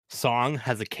song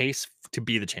has a case to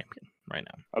be the champion right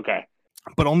now. Okay.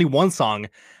 But only one song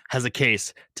has a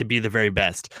case to be the very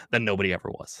best that nobody ever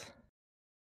was.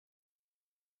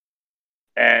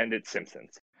 And it's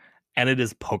Simpsons. And it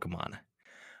is Pokemon.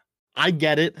 I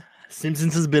get it.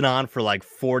 Simpsons has been on for like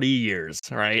 40 years,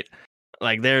 right?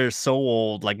 Like they're so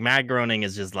old. Like Matt Groening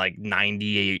is just like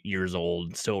 98 years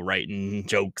old, still writing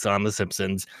jokes on The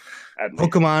Simpsons.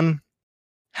 Pokemon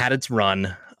had its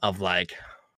run of like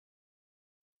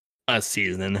a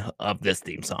season of this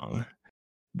theme song.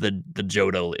 The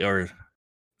Johto or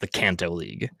the Kanto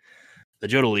League. The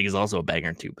Johto League is also a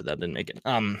banger too, but that didn't make it.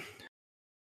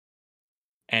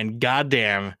 And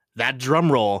goddamn, that drum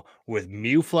roll with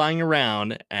Mew flying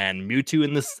around and Mewtwo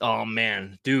in this. Oh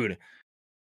man, dude,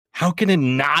 how can it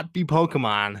not be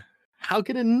Pokemon? How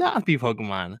can it not be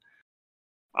Pokemon?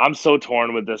 I'm so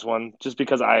torn with this one, just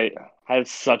because I have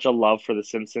such a love for The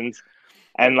Simpsons,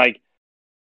 and like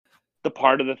the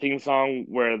part of the theme song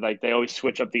where like they always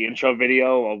switch up the intro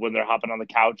video of when they're hopping on the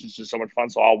couch is just so much fun.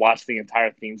 So I'll watch the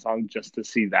entire theme song just to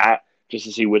see that, just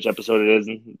to see which episode it is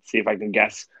and see if I can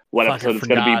guess what episode it's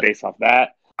going to be based off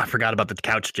that. I forgot about the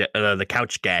couch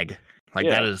gag. Like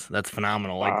that's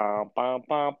phenomenal. Like,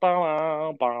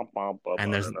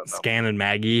 and there's Scan and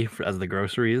Maggie as the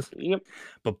groceries. Yep.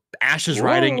 But Ash is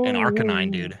riding an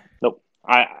Arcanine, dude. Nope.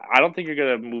 I don't think you're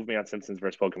gonna move me on Simpsons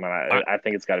versus Pokemon. I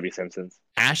think it's got to be Simpsons.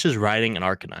 Ash is riding an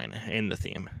Arcanine in the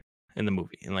theme, in the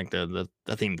movie, in like the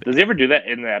theme. Does he ever do that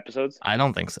in the episodes? I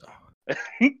don't think so.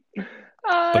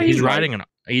 But he's riding an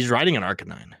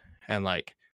Arcanine, and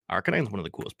like Arcanine's one of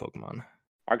the coolest Pokemon.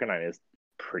 Arcanine is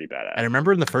pretty badass. I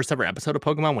remember in the first ever episode of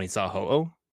Pokemon when he saw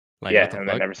Ho-Oh. Like, yeah,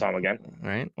 and I never saw him again.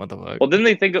 Right? What the fuck? Well,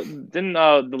 didn't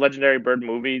the Legendary Bird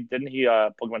movie? Didn't he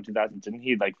Pokemon 2000? Didn't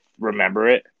he like remember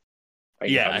it? Like,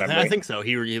 yeah, I think so.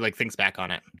 He like thinks back on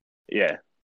it. Yeah,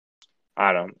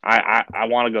 I don't know. I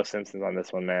want to go Simpsons on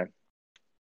this one, man.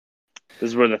 This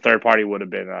is where the third party would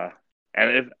have been.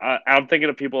 And if I'm thinking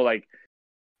of people like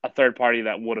a third party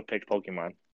that would have picked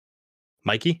Pokemon.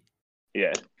 Mikey.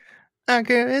 Yeah. Our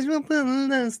courage will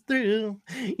pull us through.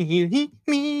 You hit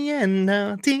me and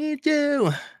I'll teach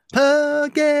you.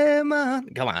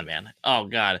 Pokemon. Come on, man. Oh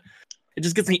god, it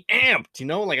just gets me amped. You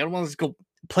know, like I don't want to just go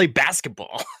play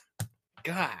basketball.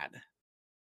 God.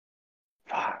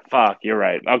 Fuck, you're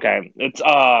right. Okay, it's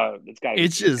gotta be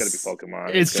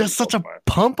Pokemon. It's just such a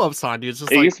pump up song, dude. It's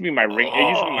just it used to be my ring. It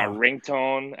used to be my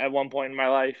ringtone at one point in my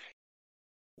life.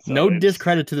 So no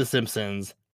discredit to The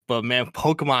Simpsons, but man,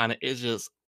 Pokemon is just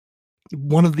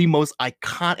one of the most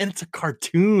iconic, and it's a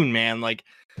cartoon, man. Like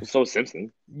so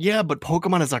Simpsons. Yeah, but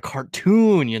Pokemon is a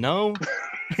cartoon, you know.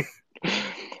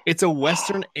 It's a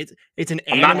Western. It's an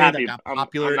anime that got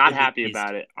popular. I'm not happy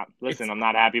about it. Listen, I'm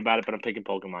not happy about it, but I'm picking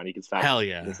Pokemon. You can stop. Hell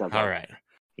yeah! All right.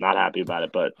 Not happy about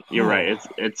it, but you're right.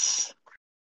 It's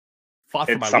fought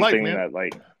for my something life, man. that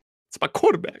like it's my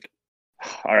quarterback.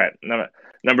 All right,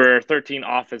 number 13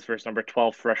 Office versus number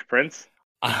 12 Fresh Prince.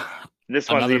 This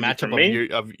one's another easy matchup for me.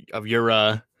 of your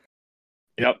of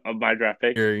my draft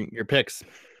pick. Your picks.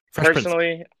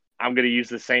 Personally, I'm gonna use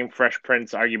the same Fresh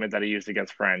Prince argument that I used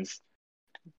against Friends.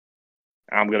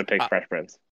 I'm going to pick Fresh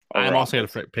Prince. I'm also going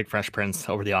to pick Fresh Prince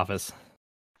over The Office.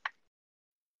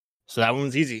 So that one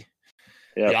was easy.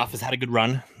 Yep. The Office had a good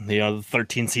run. The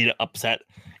 13 seed upset.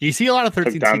 You see a lot of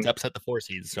 13 seeds upset the 4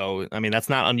 seeds. So, I mean, that's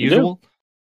not unusual.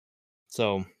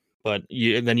 So, but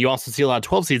then you also see a lot of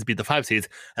 12 seeds beat the 5 seeds.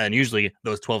 And usually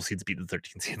those 12 seeds beat the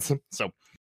 13 seeds. So,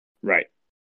 right.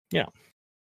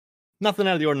 Nothing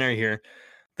out of the ordinary here.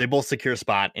 They both secure a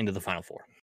spot into the Final Four.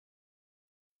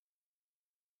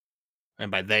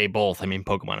 And by they both, I mean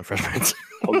Pokemon and Fresh Prince.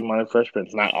 Pokemon and Fresh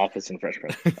Prince, not Office and Fresh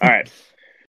Prince. All right.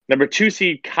 Number 2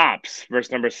 seed Cops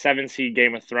versus number 7 seed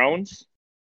Game of Thrones.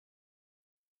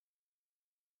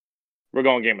 We're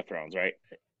going Game of Thrones, right?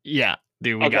 Yeah,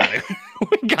 dude, we got it.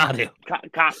 We got it.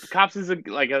 Cops is a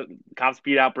Cops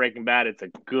beat out Breaking Bad. It's a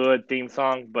good theme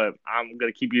song, but I'm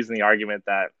gonna keep using the argument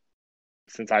that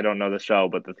since I don't know the show,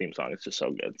 but the theme song is just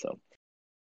so good. So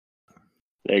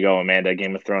there you go, Amanda.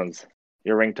 Game of Thrones.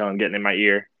 Your ringtone getting in my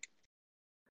ear.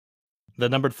 The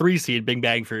number 3 seed Big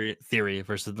Bang Theory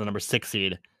versus the number 6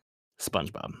 seed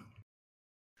SpongeBob.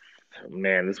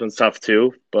 Man, this one's tough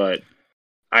too, but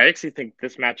I actually think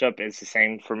this matchup is the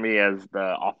same for me as the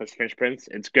Office Fresh Prince.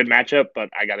 It's a good matchup, but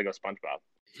I got to go SpongeBob.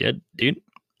 Yeah, dude.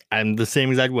 I'm the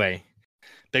same exact way.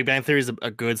 Big Bang Theory is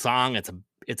a good song.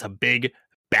 It's a big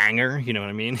banger. You know what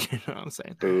I mean? You know what I'm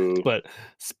saying? Boo. But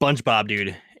SpongeBob,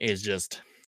 dude, is just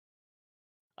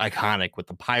iconic with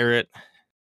the pirate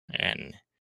and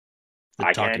the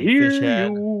I can't talking hear fish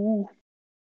head. you.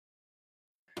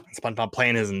 SpongeBob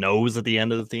playing his nose at the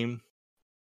end of the theme.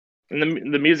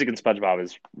 And the music in SpongeBob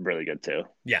is really good too.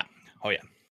 Yeah. Oh yeah.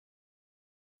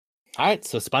 All right,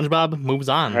 so SpongeBob moves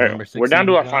on. All right, we're down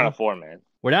to our final four, man.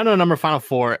 We're down to our final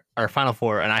four,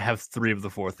 and I have 3 of the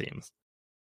 4 themes.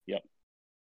 Yep.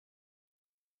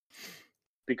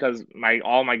 Because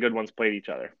all my good ones played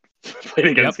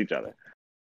against each other.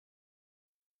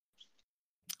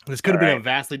 This could have been a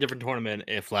vastly different tournament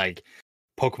if like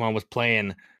Pokemon was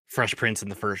playing Fresh Prince in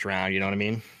the first round. You know what I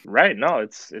mean? Right. No,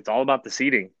 it's all about the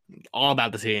seeding. All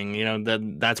about the seeding. You know,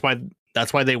 that's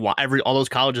why they all those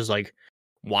colleges like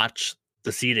watch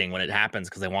the seeding when it happens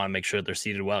because they want to make sure they're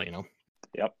seeded well. You know.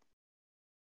 Yep.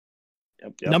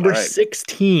 Number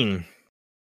 16,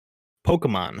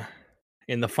 Pokemon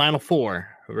in the Final Four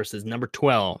versus number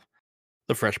 12,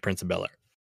 the Fresh Prince of Bel-Air.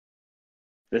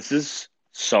 This is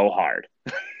so hard.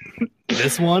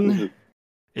 This one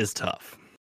is tough.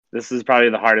 This is probably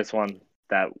the hardest one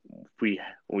that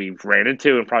we've ran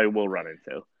into and probably will run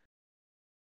into.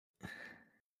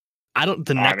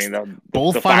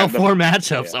 Both Final Four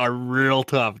matchups are real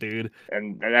tough, dude.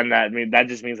 And that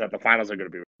just means that the finals are going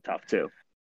to be really tough too.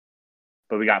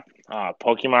 But we got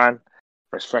Pokemon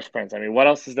versus Fresh Prince. I mean, what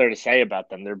else is there to say about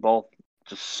them? They're both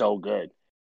just so good.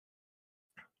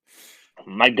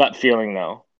 My gut feeling,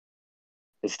 though,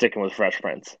 is sticking with Fresh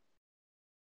Prince.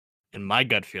 And my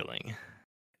gut feeling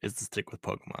is to stick with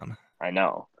Pokemon. I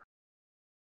know.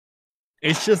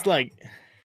 It's just like,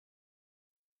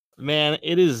 man,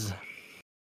 it is.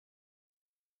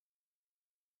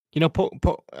 You know,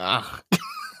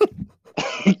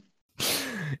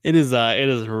 it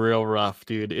is real rough,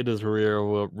 dude. It is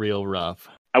real rough.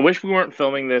 I wish we weren't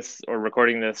filming this or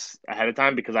recording this ahead of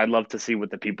time because I'd love to see what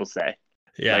the people say.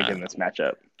 Yeah, like in this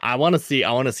matchup. I want to see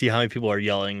how many people are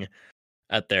yelling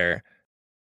at their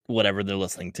whatever they're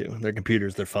listening to, their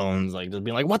computers, their phones, like just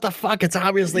being like, "What the fuck? It's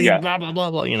obviously blah blah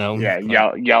blah blah." You know?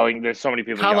 Yeah, yelling. There's so many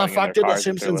people. How the fuck did the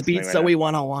Simpsons beat Zoe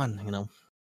 101? You know?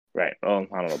 Right. Well,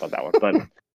 I don't know about that one, but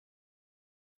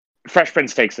Fresh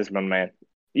Prince takes this one, man.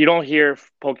 You don't hear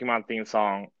Pokemon theme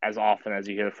song as often as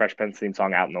you hear the Fresh Prince theme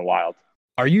song out in the wild.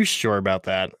 Are you sure about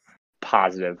that?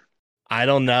 Positive. I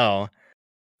don't know.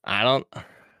 I'm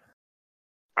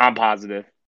positive.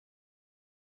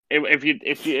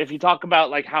 If you talk about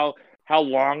like how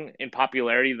long in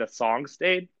popularity the song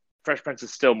stayed, Fresh Prince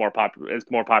is still more popular. It's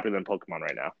more popular than Pokemon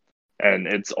right now, and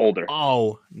it's older.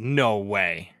 Oh, no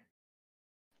way!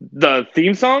 The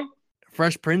theme song,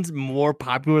 Fresh Prince, more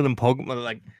popular than Pokemon.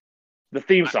 Like the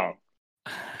theme song,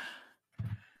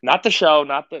 not the show,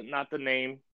 not the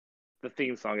name, the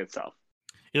theme song itself.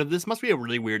 You know, this must be a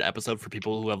really weird episode for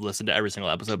people who have listened to every single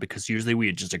episode because usually we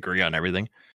just agree on everything.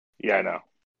 Yeah, I know.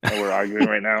 And we're arguing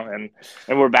right now, and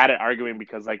we're bad at arguing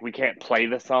because like we can't play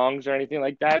the songs or anything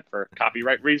like that for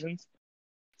copyright reasons.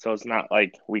 So it's not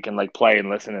like we can like play and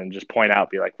listen and just point out,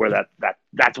 be like, where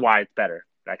that's why it's better,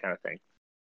 that kind of thing.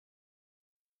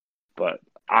 But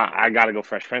I gotta go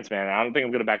Fresh Prince, man. I don't think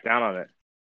I'm gonna back down on it.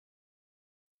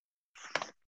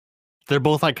 They're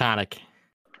both iconic.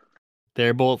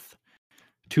 They're both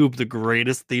 2 of the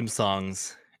greatest theme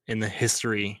songs in the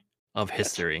history of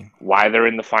history. That's why they're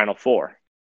in the Final Four.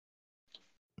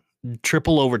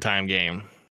 Triple overtime game.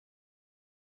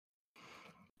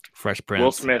 Fresh Prince.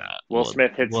 Will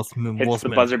Smith hits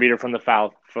the buzzer beater from the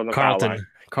foul line.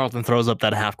 Carlton throws up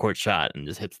that half court shot and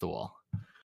just hits the wall.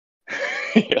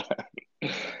 Yeah.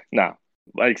 No,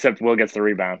 except Will gets the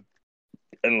rebound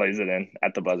and lays it in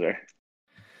at the buzzer.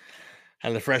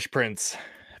 And the Fresh Prince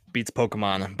beats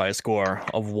Pokemon by a score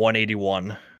of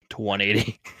 181 to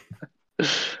 180.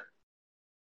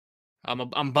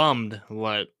 I'm bummed.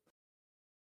 What?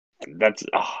 That's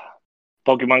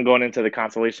Pokemon going into the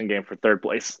consolation game for third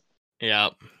place. Yeah.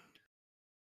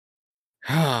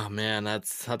 Oh man,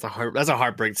 that's a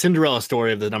heartbreak. Cinderella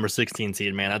story of the number 16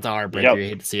 seed, man. That's a heartbreak. Yep. You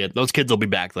hate to see it. Those kids will be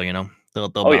back though, you know.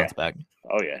 They'll Oh, bounce back.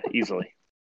 Oh yeah, easily.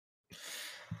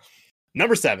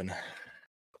 Number 7,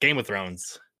 Game of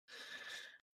Thrones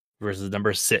versus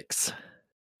number 6,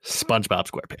 SpongeBob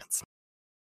SquarePants.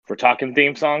 We're talking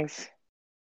theme songs.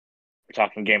 We're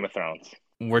talking Game of Thrones.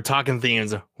 We're talking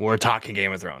themes. We're talking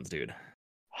Game of Thrones, dude.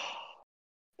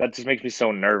 That just makes me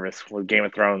so nervous with Game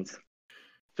of Thrones.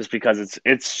 Just because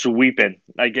it's sweeping.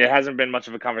 Like, it hasn't been much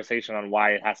of a conversation on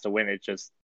why it has to win. It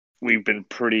just, we've been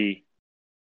pretty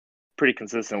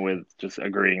consistent with just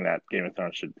agreeing that Game of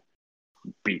Thrones should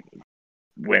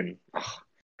win.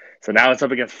 So now it's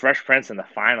up against Fresh Prince in the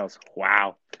finals.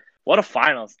 Wow. What a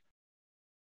finals.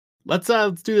 Let's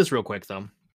do this real quick though.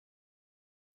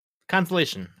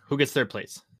 Consolation. Who gets third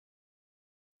place?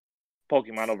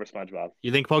 Pokemon over SpongeBob.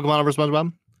 You think Pokemon over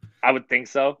SpongeBob? I would think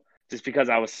so. Just because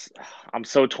I'm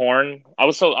so torn. I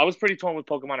was pretty torn with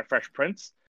Pokemon and Fresh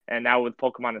Prince, and now with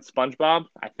Pokemon and SpongeBob,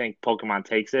 I think Pokemon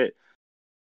takes it.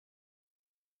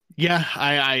 Yeah,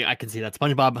 I can see that.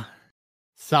 SpongeBob,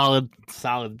 solid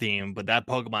theme, but that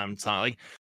Pokemon song, like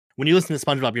when you listen to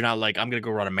SpongeBob, you're not like, I'm gonna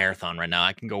go run a marathon right now.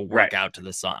 I can go work out to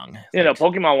this song. You know,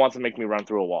 Pokemon wants to make me run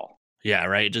through a wall. Yeah,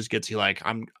 right. It just gets you like,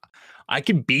 I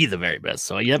can be the very best.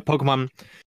 So yeah, Pokemon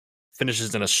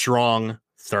finishes in a strong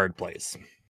third place.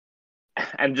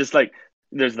 And just like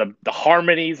there's the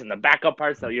harmonies and the backup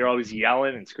parts that you're always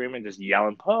yelling and screaming, just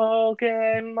yelling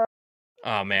Pokemon.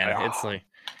 Oh man, it's like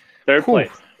third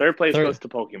place. Third place goes to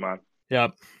Pokemon.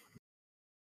 Yep.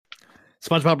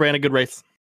 SpongeBob ran a good race.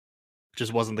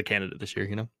 Just wasn't the candidate this year,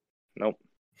 you know? Nope.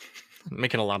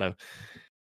 Making a lot of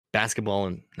basketball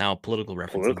and now political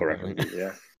references.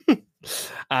 Yeah.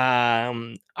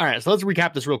 All right, so let's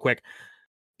recap this real quick.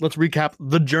 Let's recap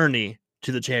the journey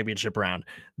to the championship round.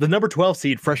 The number 12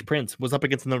 seed, Fresh Prince, was up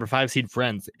against the number 5 seed,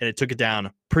 Friends, and it took it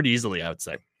down pretty easily, I would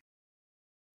say.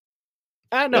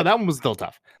 No, that one was still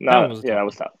tough. That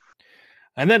was tough.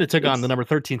 And then it took on the number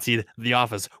 13 seed, The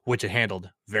Office, which it handled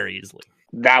very easily.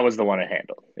 That was the one it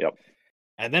handled. Yep.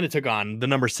 And then it took on the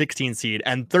number 16 seed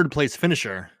and third place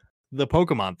finisher, the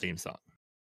Pokemon theme song.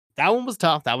 That one was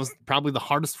tough. That was probably the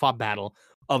hardest fought battle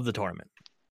of the tournament.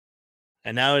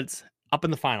 And now it's up in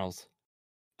the finals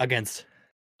against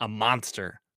a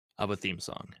monster of a theme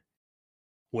song,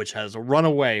 which has run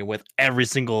away with every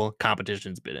single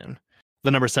competition it's been in.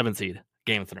 The number 7 seed,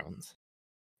 Game of Thrones.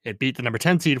 It beat the number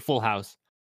 10 seed, Full House,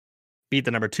 beat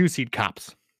the number 2 seed,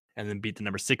 Cops, and then beat the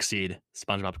number 6 seed,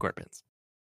 SpongeBob SquarePants.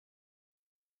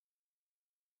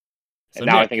 So and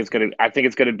now Nick, I think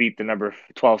it's gonna beat the number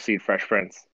 12 seed, Fresh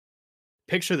Prince.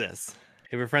 Picture this: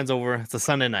 if your friend's over, it's a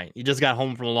Sunday night. You just got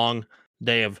home from a long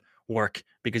day of work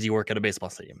because you work at a baseball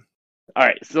stadium. All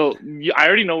right, so I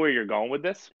already know where you're going with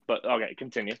this, but okay,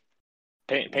 continue.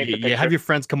 Paint the picture. You have your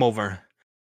friends come over,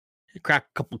 you crack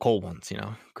a couple cold ones, you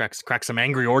know, crack some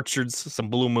Angry Orchards, some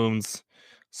Blue Moons,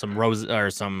 some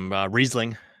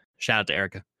Riesling. Shout out to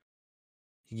Erica.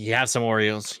 You have some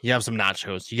Oreos, you have some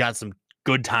nachos, you got some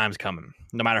good times coming.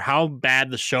 No matter how bad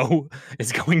the show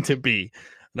is going to be,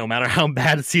 no matter how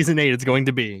bad season 8 is going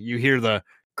to be, you hear the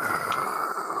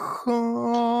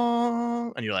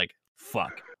and you're like,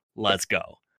 fuck, let's go.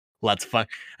 Let's fuck.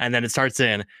 And then it starts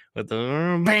in with the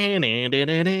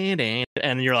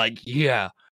and you're like, yeah,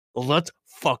 let's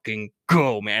fucking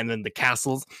go, man. And then the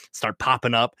castles start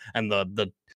popping up and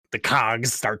the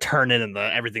cogs start turning and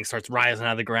everything starts rising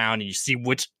out of the ground, and you see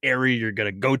which area you're going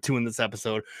to go to in this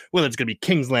episode, whether it's going to be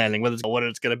King's Landing, whether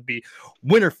it's going to be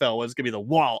Winterfell, whether it's going to be the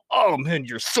Wall. Oh man,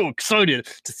 you're so excited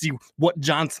to see what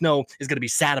Jon Snow is going to be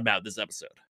sad about this episode.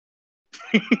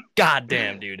 God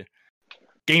damn, dude.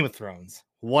 Game of Thrones.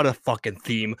 What a fucking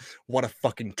theme. What a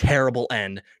fucking terrible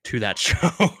end to that show.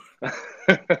 All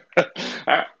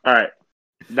right.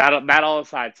 That all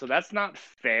aside, so that's not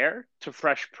fair to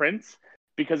Fresh Prince,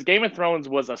 because Game of Thrones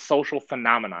was a social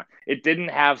phenomenon. It didn't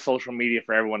have social media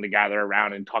for everyone to gather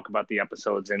around and talk about the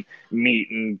episodes and meet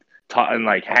and talk and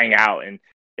like hang out. And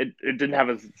it didn't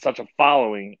have such a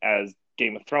following as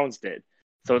Game of Thrones did.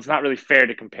 So it's not really fair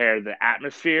to compare the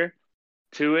atmosphere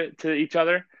to each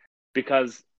other,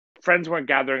 because friends weren't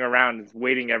gathering around and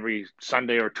waiting every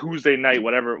Sunday or Tuesday night,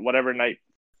 whatever night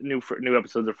new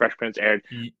episodes of Fresh Prince aired,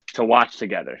 to watch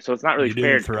together. So it's not really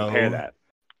fair to compare that.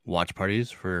 Watch parties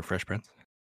for Fresh Prince?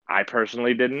 I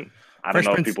personally didn't. I don't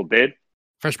know if people did.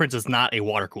 Fresh Prince is not a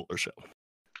water cooler show.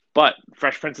 But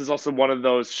Fresh Prince is also one of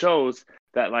those shows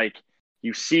that like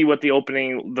you see what the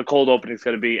cold opening is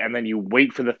going to be, and then you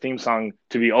wait for the theme song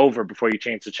to be over before you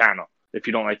change the channel if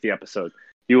you don't like the episode.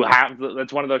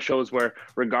 That's one of those shows where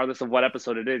regardless of what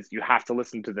episode it is, you have to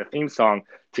listen to the theme song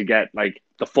to get like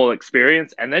the full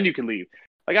experience, and then you can leave.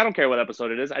 Like I don't care what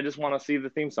episode it is, I just want to see the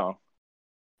theme song.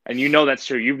 And you know that's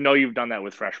true. You've done that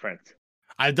with Fresh Prince.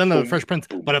 I've done that with Fresh Prince,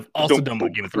 but I've also done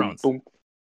with Game of Thrones.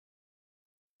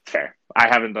 Fair. I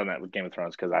haven't done that with Game of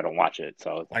Thrones because I don't watch it.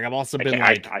 So like I've also been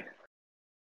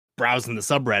browsing the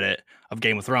subreddit of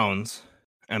Game of Thrones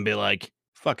and be like,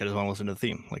 fuck, I just want to listen to the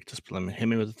theme. Like just hit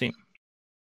me with the theme.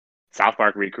 South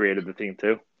Park recreated the theme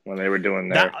too when they were doing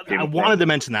their. I wanted to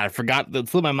mention that. I forgot that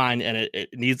slipped my mind, and it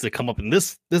needs to come up in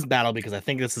this battle because I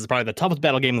think this is probably the toughest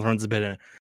battle Game of Thrones has been in.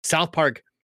 South Park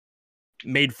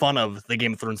made fun of the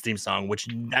Game of Thrones theme song, which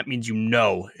that means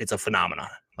it's a phenomenon.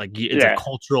 Like it's a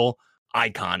cultural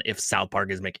icon if South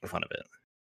Park is making fun of it.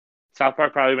 South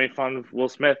Park probably made fun of Will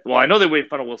Smith. Well, I know they made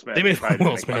fun of Will Smith. They made fun of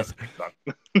Will Smith.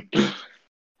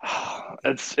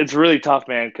 It's really tough,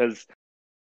 man, because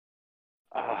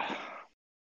I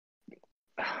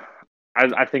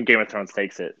think Game of Thrones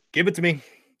takes it. Give it to me.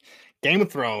 Game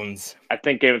of Thrones. I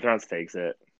think Game of Thrones takes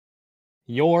it.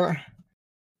 Your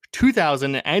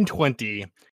 2020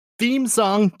 theme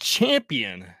song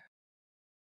champion.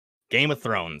 Game of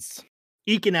Thrones.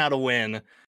 Eking out a win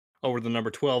over the number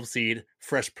 12 seed,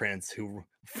 Fresh Prince, who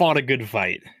fought a good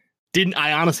fight.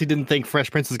 I honestly didn't think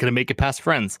Fresh Prince was going to make it past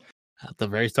Friends at the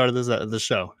very start of the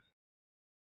show.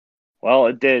 Well,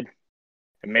 it did.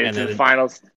 It made it to the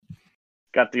finals.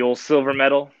 Got the old silver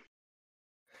medal.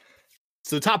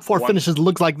 So the top 4 finishes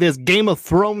looks like this. Game of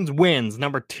Thrones wins.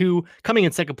 Number 2, coming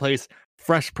in 2nd place,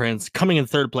 Fresh Prince. Coming in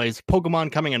 3rd place,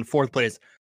 Pokemon. Coming in 4th place,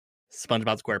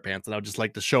 SpongeBob SquarePants. And I would just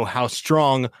like to show how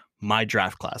strong my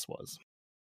draft class was.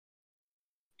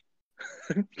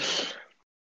 But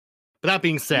that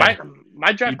being said,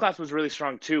 my draft class was really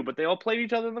strong too, but they all played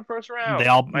each other in the first round.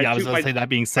 I was going to say that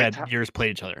being said, yours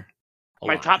played each other.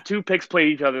 My top 2 picks played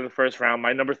each other in the first round.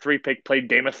 My number 3 pick played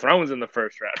Game of Thrones in the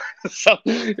first round. So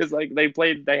it's like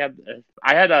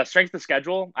I had a strength of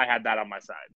schedule. I had that on my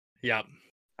side. Yeah.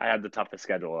 I had the toughest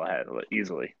schedule I had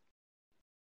easily.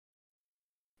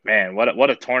 Man,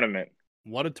 what a tournament.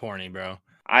 What a tourney, bro.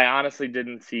 I honestly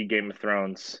didn't see Game of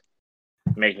Thrones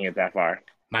making it that far.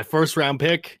 My first round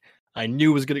pick, I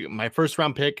knew was going to my first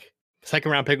round pick.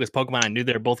 Second round pick was Pokemon. I knew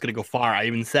they were both going to go far. I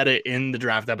even said it in the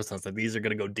draft episodes that these are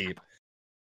going to go deep.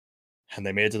 And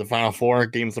they made it to the final 4.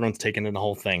 Game of Thrones taking in the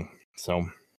whole thing. So,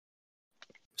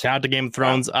 shout out to Game of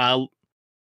Thrones.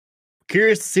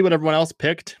 Curious to see what everyone else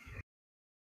picked.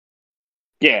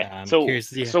 Yeah. So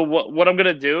what I'm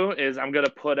gonna do is I'm gonna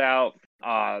put out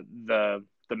the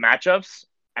matchups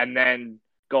and then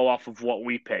go off of what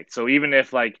we picked. So even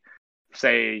if like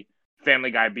say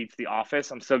Family Guy beats The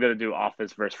Office, I'm still gonna do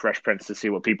Office versus Fresh Prince to see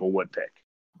what people would pick.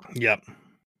 Yep.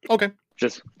 Okay.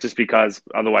 Just because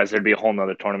otherwise there'd be a whole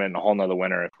nother tournament and a whole nother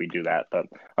winner if we do that. But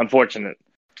unfortunate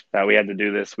that we had to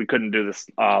do this. We couldn't do this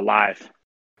live.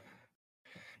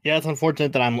 Yeah, it's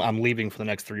unfortunate that I'm leaving for the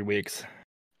next 3 weeks.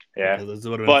 Yeah, this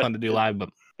would have been fun to do live, but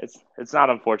it's not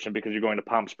unfortunate because you're going to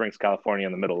Palm Springs, California,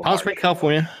 in the middle of Palm Springs,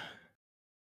 California.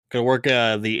 Gonna work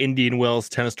the Indian Wells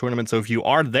tennis tournament. So if you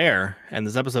are there and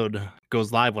this episode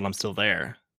goes live when I'm still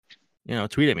there,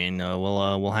 tweet at me and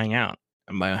we'll hang out.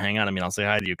 And by hang out, I mean I'll say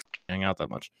hi to you. Cause I hang out that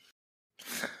much.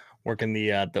 Working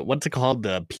the what's it called,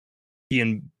 the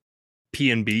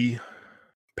P&B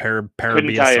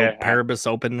Paribus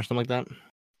Open or something like that.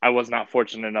 I was not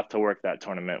fortunate enough to work that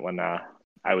tournament when I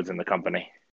was in the company.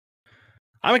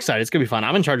 I'm excited. It's gonna be fun.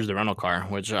 I'm in charge of the rental car,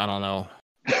 which I don't know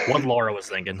what Laura was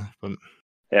thinking. But...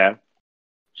 Yeah,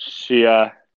 she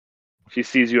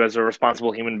sees you as a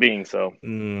responsible human being, so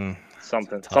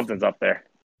something's up there.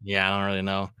 Yeah, I don't really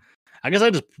know. I guess I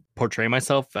just portray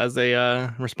myself as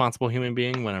a responsible human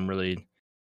being when I'm really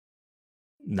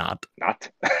not.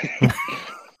 But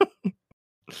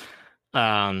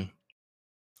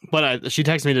she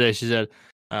texted me today. She said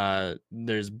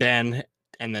there's Ben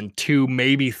and then 2,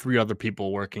 maybe 3 other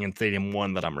people working in Stadium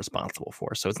 1 that I'm responsible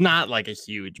for. So it's not like a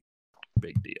huge,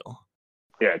 big deal.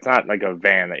 Yeah, it's not like a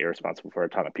van that you're responsible for a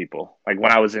ton of people. Like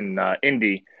when I was in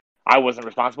Indy, I wasn't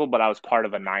responsible, but I was part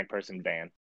of a 9-person van.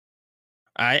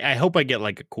 I hope I get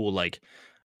like a cool,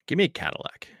 give me a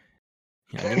Cadillac.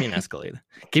 Give me an Escalade.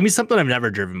 Give me something I've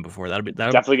never driven before. It's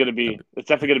definitely gonna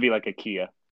be like a Kia.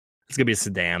 It's gonna be a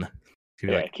sedan.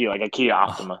 Yeah, like a Kia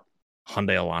Optima.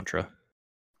 Hyundai Elantra.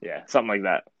 Yeah, something like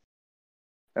that.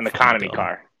 An economy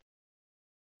car.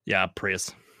 Yeah,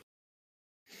 Prius.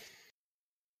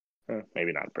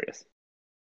 Maybe not a Prius.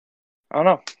 I don't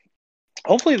know.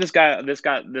 Hopefully, this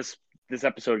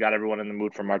episode got everyone in the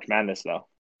mood for March Madness, though,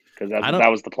 because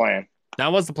that was the plan.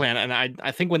 That was the plan, and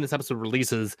I think when this episode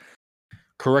releases,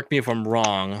 correct me if I'm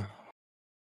wrong.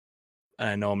 And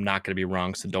I know I'm not going to be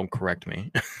wrong, so don't correct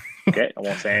me. Okay, I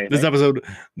won't say anything.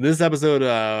 This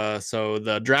episode. So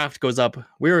the draft goes up.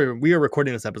 We are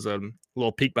recording this episode. A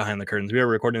little peek behind the curtains. We are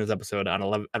recording this episode at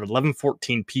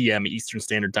 11:14 p.m. Eastern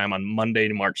Standard Time on Monday,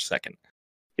 March 2nd.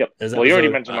 Yep. Well, you already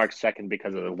mentioned March 2nd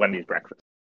because of the Wendy's breakfast.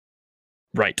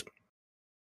 Right.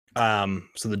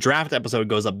 So the draft episode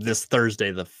goes up this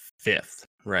Thursday, the 5th.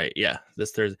 Right. Yeah.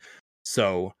 This Thursday.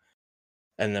 So,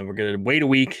 and then we're gonna wait a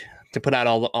week to put out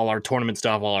all our tournament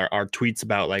stuff, all our tweets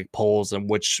about like polls and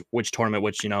which tournament,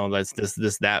 which, that's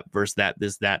this, that versus that,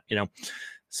 this, that,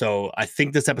 So I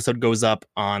think this episode goes up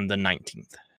on the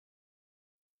 19th.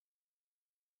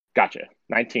 Gotcha.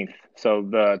 19th. So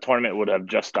the tournament would have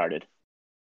just started.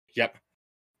 Yep.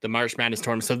 The March Madness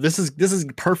tournament. So this is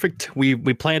perfect. We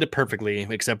planned it perfectly,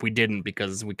 except we didn't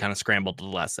because we kind of scrambled to the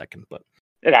last second, but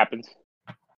it happens.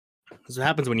 This is what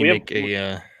happens when you make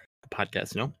a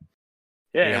podcast,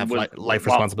 Yeah, you have life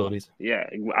responsibilities. Yeah,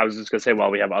 I was just gonna say,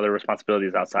 we have other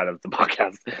responsibilities outside of the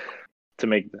podcast to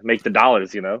make the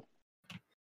dollars, So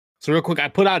real quick, I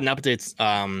put out an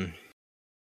update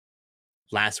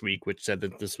last week, which said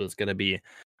that this was gonna be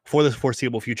for the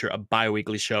foreseeable future a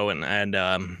bi-weekly show, and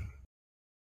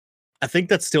I think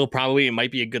that's still probably it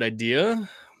might be a good idea.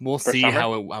 We'll see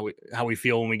how we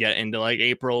feel when we get into like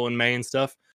April and May and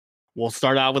stuff. We'll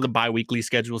start out with a bi-weekly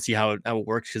schedule, see how it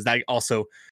works, because that also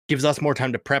gives us more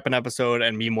time to prep an episode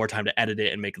and me more time to edit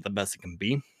it and make it the best it can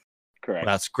be. Correct.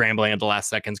 Without scrambling at the last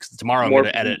seconds, because tomorrow I'm going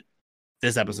to edit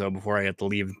this episode before I have to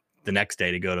leave the next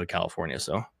day to go to California.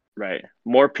 So right,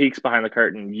 more peeks behind the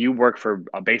curtain. You work for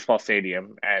a baseball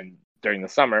stadium, and during the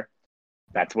summer,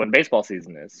 that's when baseball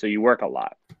season is. So you work a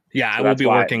lot. Yeah, so I will be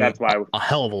working a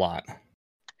hell of a lot.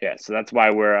 Yeah, so that's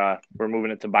why we're moving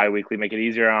it to bi-weekly, make it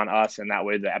easier on us, and that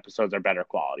way the episodes are better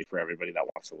quality for everybody that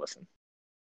wants to listen.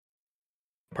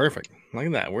 Perfect. Look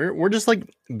at that. We're just like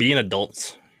being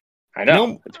adults. I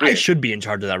know. I should be in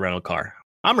charge of that rental car.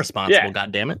 I'm responsible. Yeah.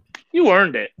 God damn it. You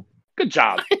earned it. Good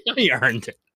job. You earned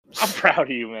it. I'm proud of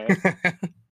you, man.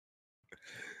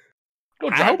 Go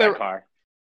drive that car.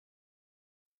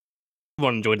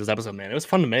 Everyone enjoyed this episode, man. It was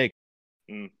fun to make.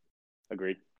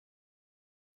 Agreed.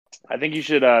 I think you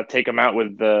should take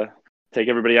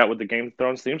everybody out with the Game of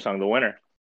Thrones theme song, the winner.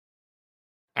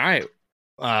 All right,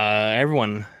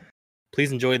 everyone.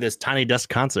 Please enjoy this Tiny Desk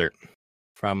concert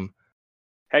from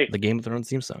the Game of Thrones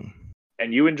theme song.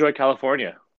 And you enjoy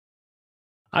California.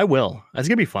 I will. It's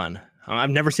going to be fun. I've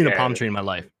never seen a palm tree in my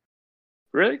life.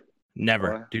 Really?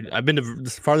 Never. Dude, I've been to the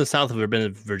farthest south I've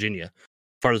been to Virginia.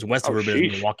 Farthest west I've been to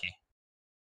Milwaukee.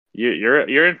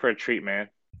 You're in for a treat, man.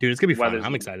 Dude, it's going to be fun.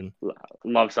 I'm excited.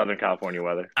 Love Southern California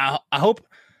weather. I hope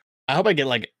I get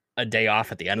like a day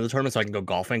off at the end of the tournament so I can go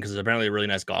golfing because there's apparently a really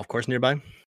nice golf course nearby.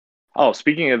 Oh,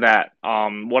 speaking of that,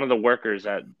 one of the workers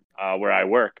at where I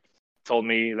work told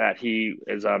me that he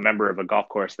is a member of a golf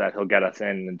course that he'll get us in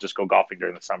and just go golfing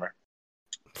during the summer.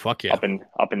 Fuck yeah. Up in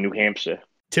New Hampshire.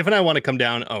 Tiff and I want to come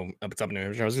down. Oh, it's up in New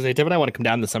Hampshire. I was going to say, Tiff and I want to come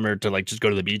down this summer to like just go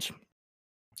to the beach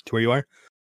to where you are.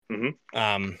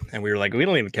 Mm-hmm. And we were like, we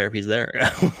don't even care if he's there.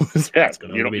 Yeah,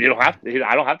 you don't have to.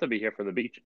 I don't have to be here for the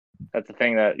beach. That's the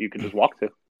thing that you can just walk to.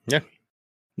 Yeah.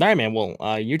 All right, man.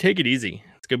 Well, you take it easy.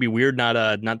 It's gonna be weird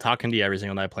not talking to you every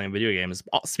single night playing video games.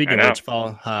 Speaking of which,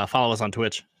 follow us on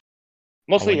Twitch.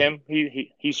 Mostly him.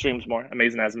 He streams more.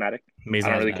 Amazing Asthmatic. I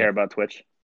don't really care about Twitch.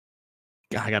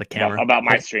 I got a camera. About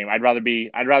my stream. I'd rather be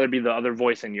the other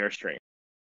voice in your stream.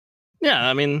 Yeah,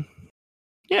 I mean,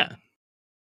 yeah.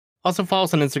 Also follow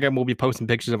us on Instagram. We'll be posting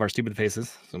pictures of our stupid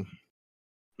faces. So.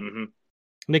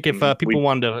 Nick, if people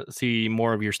wanted to see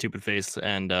more of your stupid face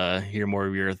and hear more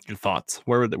of your thoughts,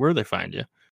 where would they find you?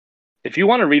 If you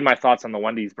want to read my thoughts on the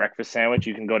Wendy's breakfast sandwich,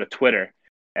 you can go to Twitter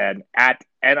and at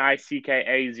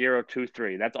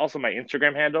NICKA023. That's also my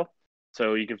Instagram handle.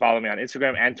 So you can follow me on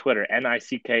Instagram and Twitter,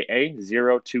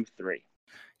 NICKA023.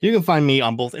 You can find me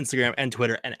on both Instagram and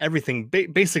Twitter and everything,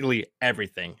 basically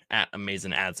everything at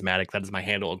Amazing Asthmatic. That is my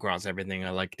handle across everything.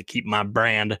 I like to keep my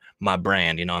brand,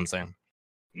 you know what I'm saying?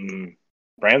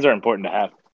 Brands are important to have.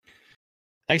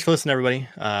 Thanks for listening, everybody.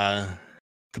 To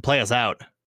play us out.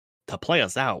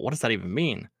 What does that even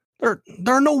mean? There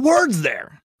are no words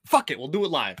there. Fuck it. We'll do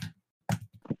it live.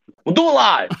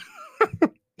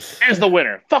 Here's the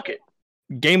winner. Fuck it.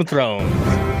 Game of Thrones.